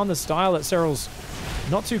he found the style that Serral's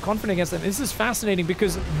not too confident against them. This is fascinating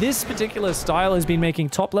because this particular style has been making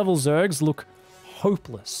top-level Zergs look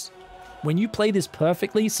hopeless. When you play this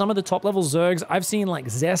perfectly, some of the top-level Zergs, I've seen like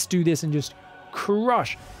Zest do this and just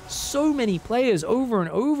crush so many players over and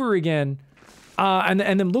over again, and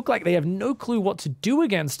them look like they have no clue what to do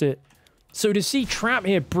against it. So to see Trap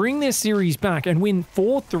here bring their series back and win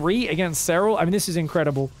 4-3 against Serral, I mean, this is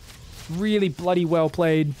incredible. Really bloody well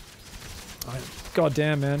played. God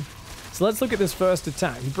damn, man. So let's look at this first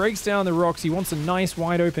attack. He breaks down the rocks. He wants a nice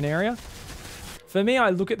wide open area. For me, I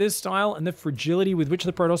look at this style and the fragility with which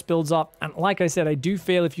the Protoss builds up. And like I said, I do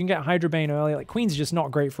feel if you can get Hydra Bane early, like Queen's just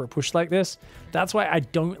not great for a push like this. That's why I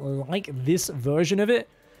don't like this version of it.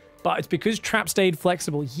 But it's because Trap stayed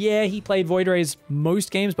flexible. Yeah, he played Void Rays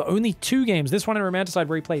most games, but only 2 games. This one in Romanticide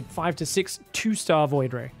where he played 5 to 6 2-star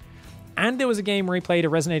Void Ray. And there was a game where he played a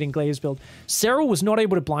Resonating Glaives build. Serral was not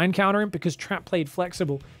able to blind counter him because Trap played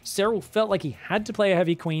flexible. Serral felt like he had to play a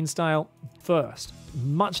heavy Queen style first.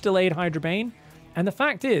 Much delayed Hydra Bane. And the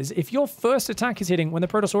fact is, if your first attack is hitting when the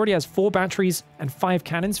Protoss already has 4 batteries and 5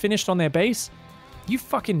 cannons finished on their base, you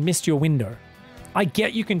fucking missed your window. I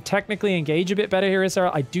get you can technically engage a bit better here,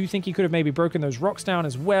 Serral. I do think he could have maybe broken those rocks down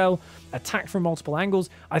as well, attacked from multiple angles.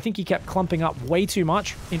 I think he kept clumping up way too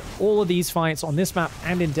much in all of these fights on this map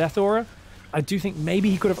and in Death Aura. I do think maybe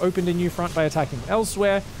he could have opened a new front by attacking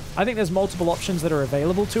elsewhere. I think there's multiple options that are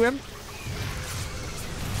available to him.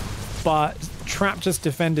 But Trap just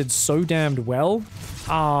defended so damned well.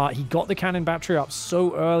 He got the cannon battery up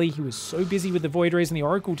so early. He was so busy with the Void Rays and the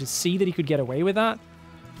Oracle to see that he could get away with that.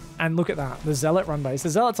 And look at that, the Zealot run base. The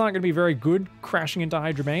Zealots aren't going to be very good crashing into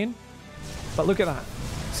Hydra Bane. But look at that.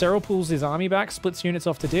 Serral pulls his army back, splits units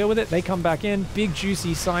off to deal with it. They come back in. Big,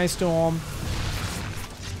 juicy Psystorm.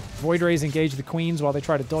 Void Rays engage the Queens while they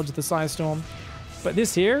try to dodge the Psystorm. But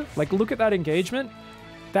this here, like, look at that engagement.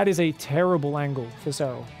 That is a terrible angle for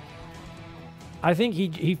Serral. I think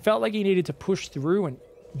he felt like he needed to push through and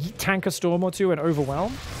tank a storm or two and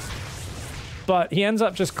overwhelm. But he ends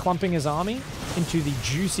up just clumping his army into the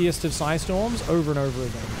juiciest of Psystorms over and over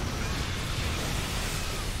again.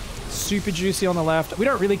 Super juicy on the left. We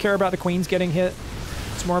don't really care about the Queens getting hit.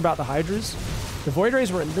 It's more about the Hydras. The Void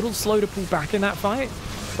Rays were a little slow to pull back in that fight,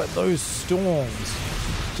 but those storms,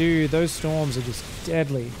 dude, those storms are just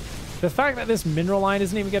deadly. The fact that this mineral line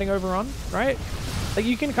isn't even getting overrun, right? Like,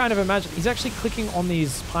 you can kind of imagine, he's actually clicking on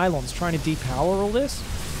these pylons trying to depower all this.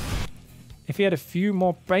 If he had a few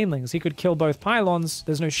more Banelings, he could kill both pylons.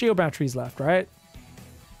 There's no shield batteries left, right?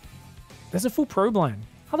 There's a full probe line.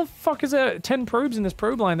 How the fuck is there 10 probes in this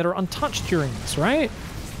probe line that are untouched during this, right?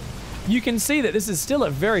 You can see that this is still a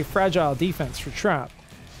very fragile defense for Trap.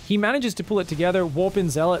 He manages to pull it together, warp in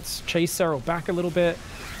Zealots, chase Serral back a little bit.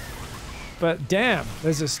 But damn,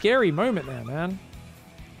 there's a scary moment there, man.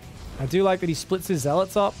 I do like that he splits his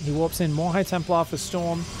Zealots up. He warps in more High Templar for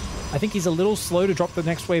Storm. I think he's a little slow to drop the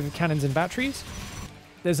next wave of cannons and batteries.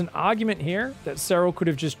 There's an argument here that Serral could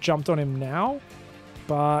have just jumped on him now,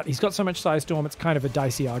 but he's got so much Psystorm, it's kind of a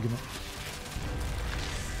dicey argument.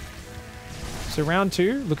 So round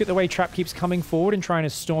 2, look at the way Trap keeps coming forward and trying to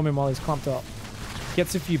storm him while he's clumped up.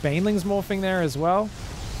 Gets a few Banelings morphing there as well.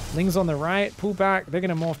 Lings on the right, pull back. They're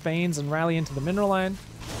going to morph Banes and rally into the mineral line.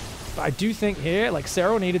 But I do think here, like,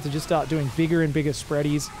 Serral needed to just start doing bigger and bigger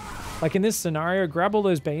spreadies. Like in this scenario, grab all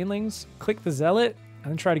those Banelings, click the Zealot, and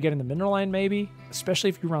then try to get in the mineral line maybe. Especially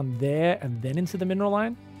if you run there and then into the mineral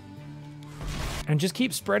line. And just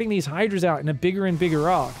keep spreading these Hydras out in a bigger and bigger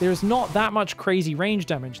arc. There's not that much crazy range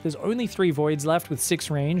damage. There's only 3 Voids left with 6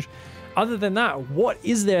 range. Other than that, what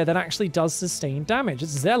is there that actually does sustain damage?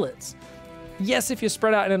 It's Zealots. Yes, if you're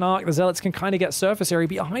spread out in an arc, the Zealots can kind of get surface area,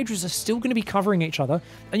 but your Hydras are still going to be covering each other,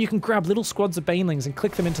 and you can grab little squads of Banelings and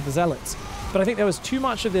click them into the Zealots. But I think there was too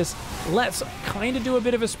much of this, let's kind of do a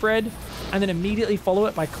bit of a spread, and then immediately follow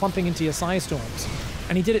it by clumping into your Psystorms.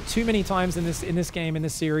 And he did it too many times in this game, in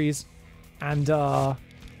this series. And,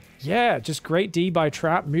 yeah, just great D by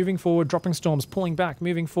Trap, moving forward, dropping storms, pulling back,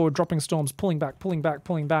 moving forward, dropping storms, pulling back, pulling back,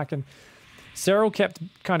 pulling back, and Serral kept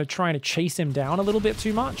kind of trying to chase him down a little bit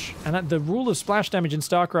too much. And that the rule of splash damage in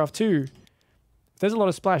StarCraft 2, if there's a lot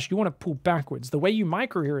of splash, you want to pull backwards. The way you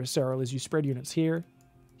micro-hero Serral is you spread units here,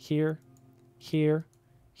 here, here,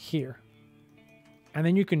 here. And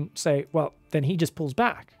then you can say, well, then he just pulls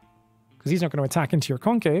back, because he's not going to attack into your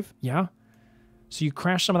concave, yeah? So you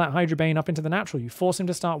crash some of that Hydra Bane up into the natural. You force him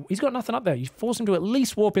to start... He's got nothing up there. You force him to at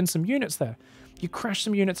least warp in some units there. You crash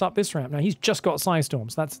some units up this ramp. Now, he's just got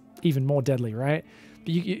Psystorms. That's even more deadly, right?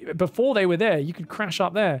 But before they were there, you could crash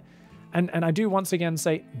up there. And I do once again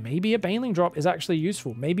say, maybe a Baneling drop is actually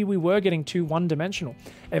useful. Maybe we were getting too one-dimensional.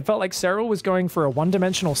 It felt like Serral was going for a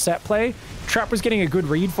one-dimensional set play. Trap was getting a good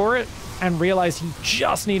read for it and realized he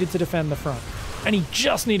just needed to defend the front. And he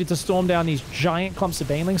just needed to storm down these giant clumps of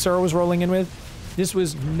Baneling Serral was rolling in with. This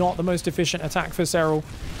was not the most efficient attack for Serral.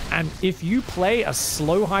 And if you play a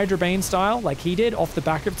slow Hydra Bane style like he did off the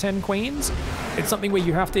back of 10 Queens, it's something where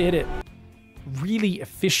you have to hit it really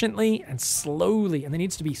efficiently and slowly, and there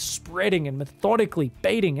needs to be spreading and methodically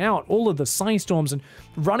baiting out all of the Psystorms and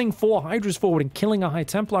running 4 Hydras forward and killing a High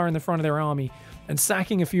Templar in the front of their army and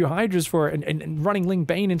sacking a few Hydras for it and running Ling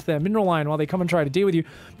Bane into their mineral line while they come and try to deal with you.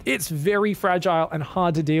 It's very fragile and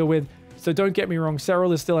hard to deal with. So don't get me wrong,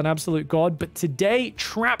 Serral is still an absolute god, but today,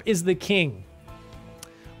 Trap is the king.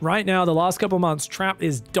 Right now, the last couple months, Trap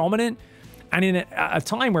is dominant, and in a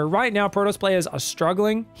time where right now Protoss players are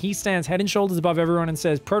struggling, he stands head and shoulders above everyone and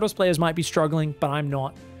says, Protoss players might be struggling, but I'm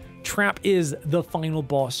not. Trap is the final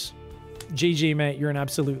boss. GG, mate, you're an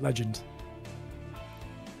absolute legend.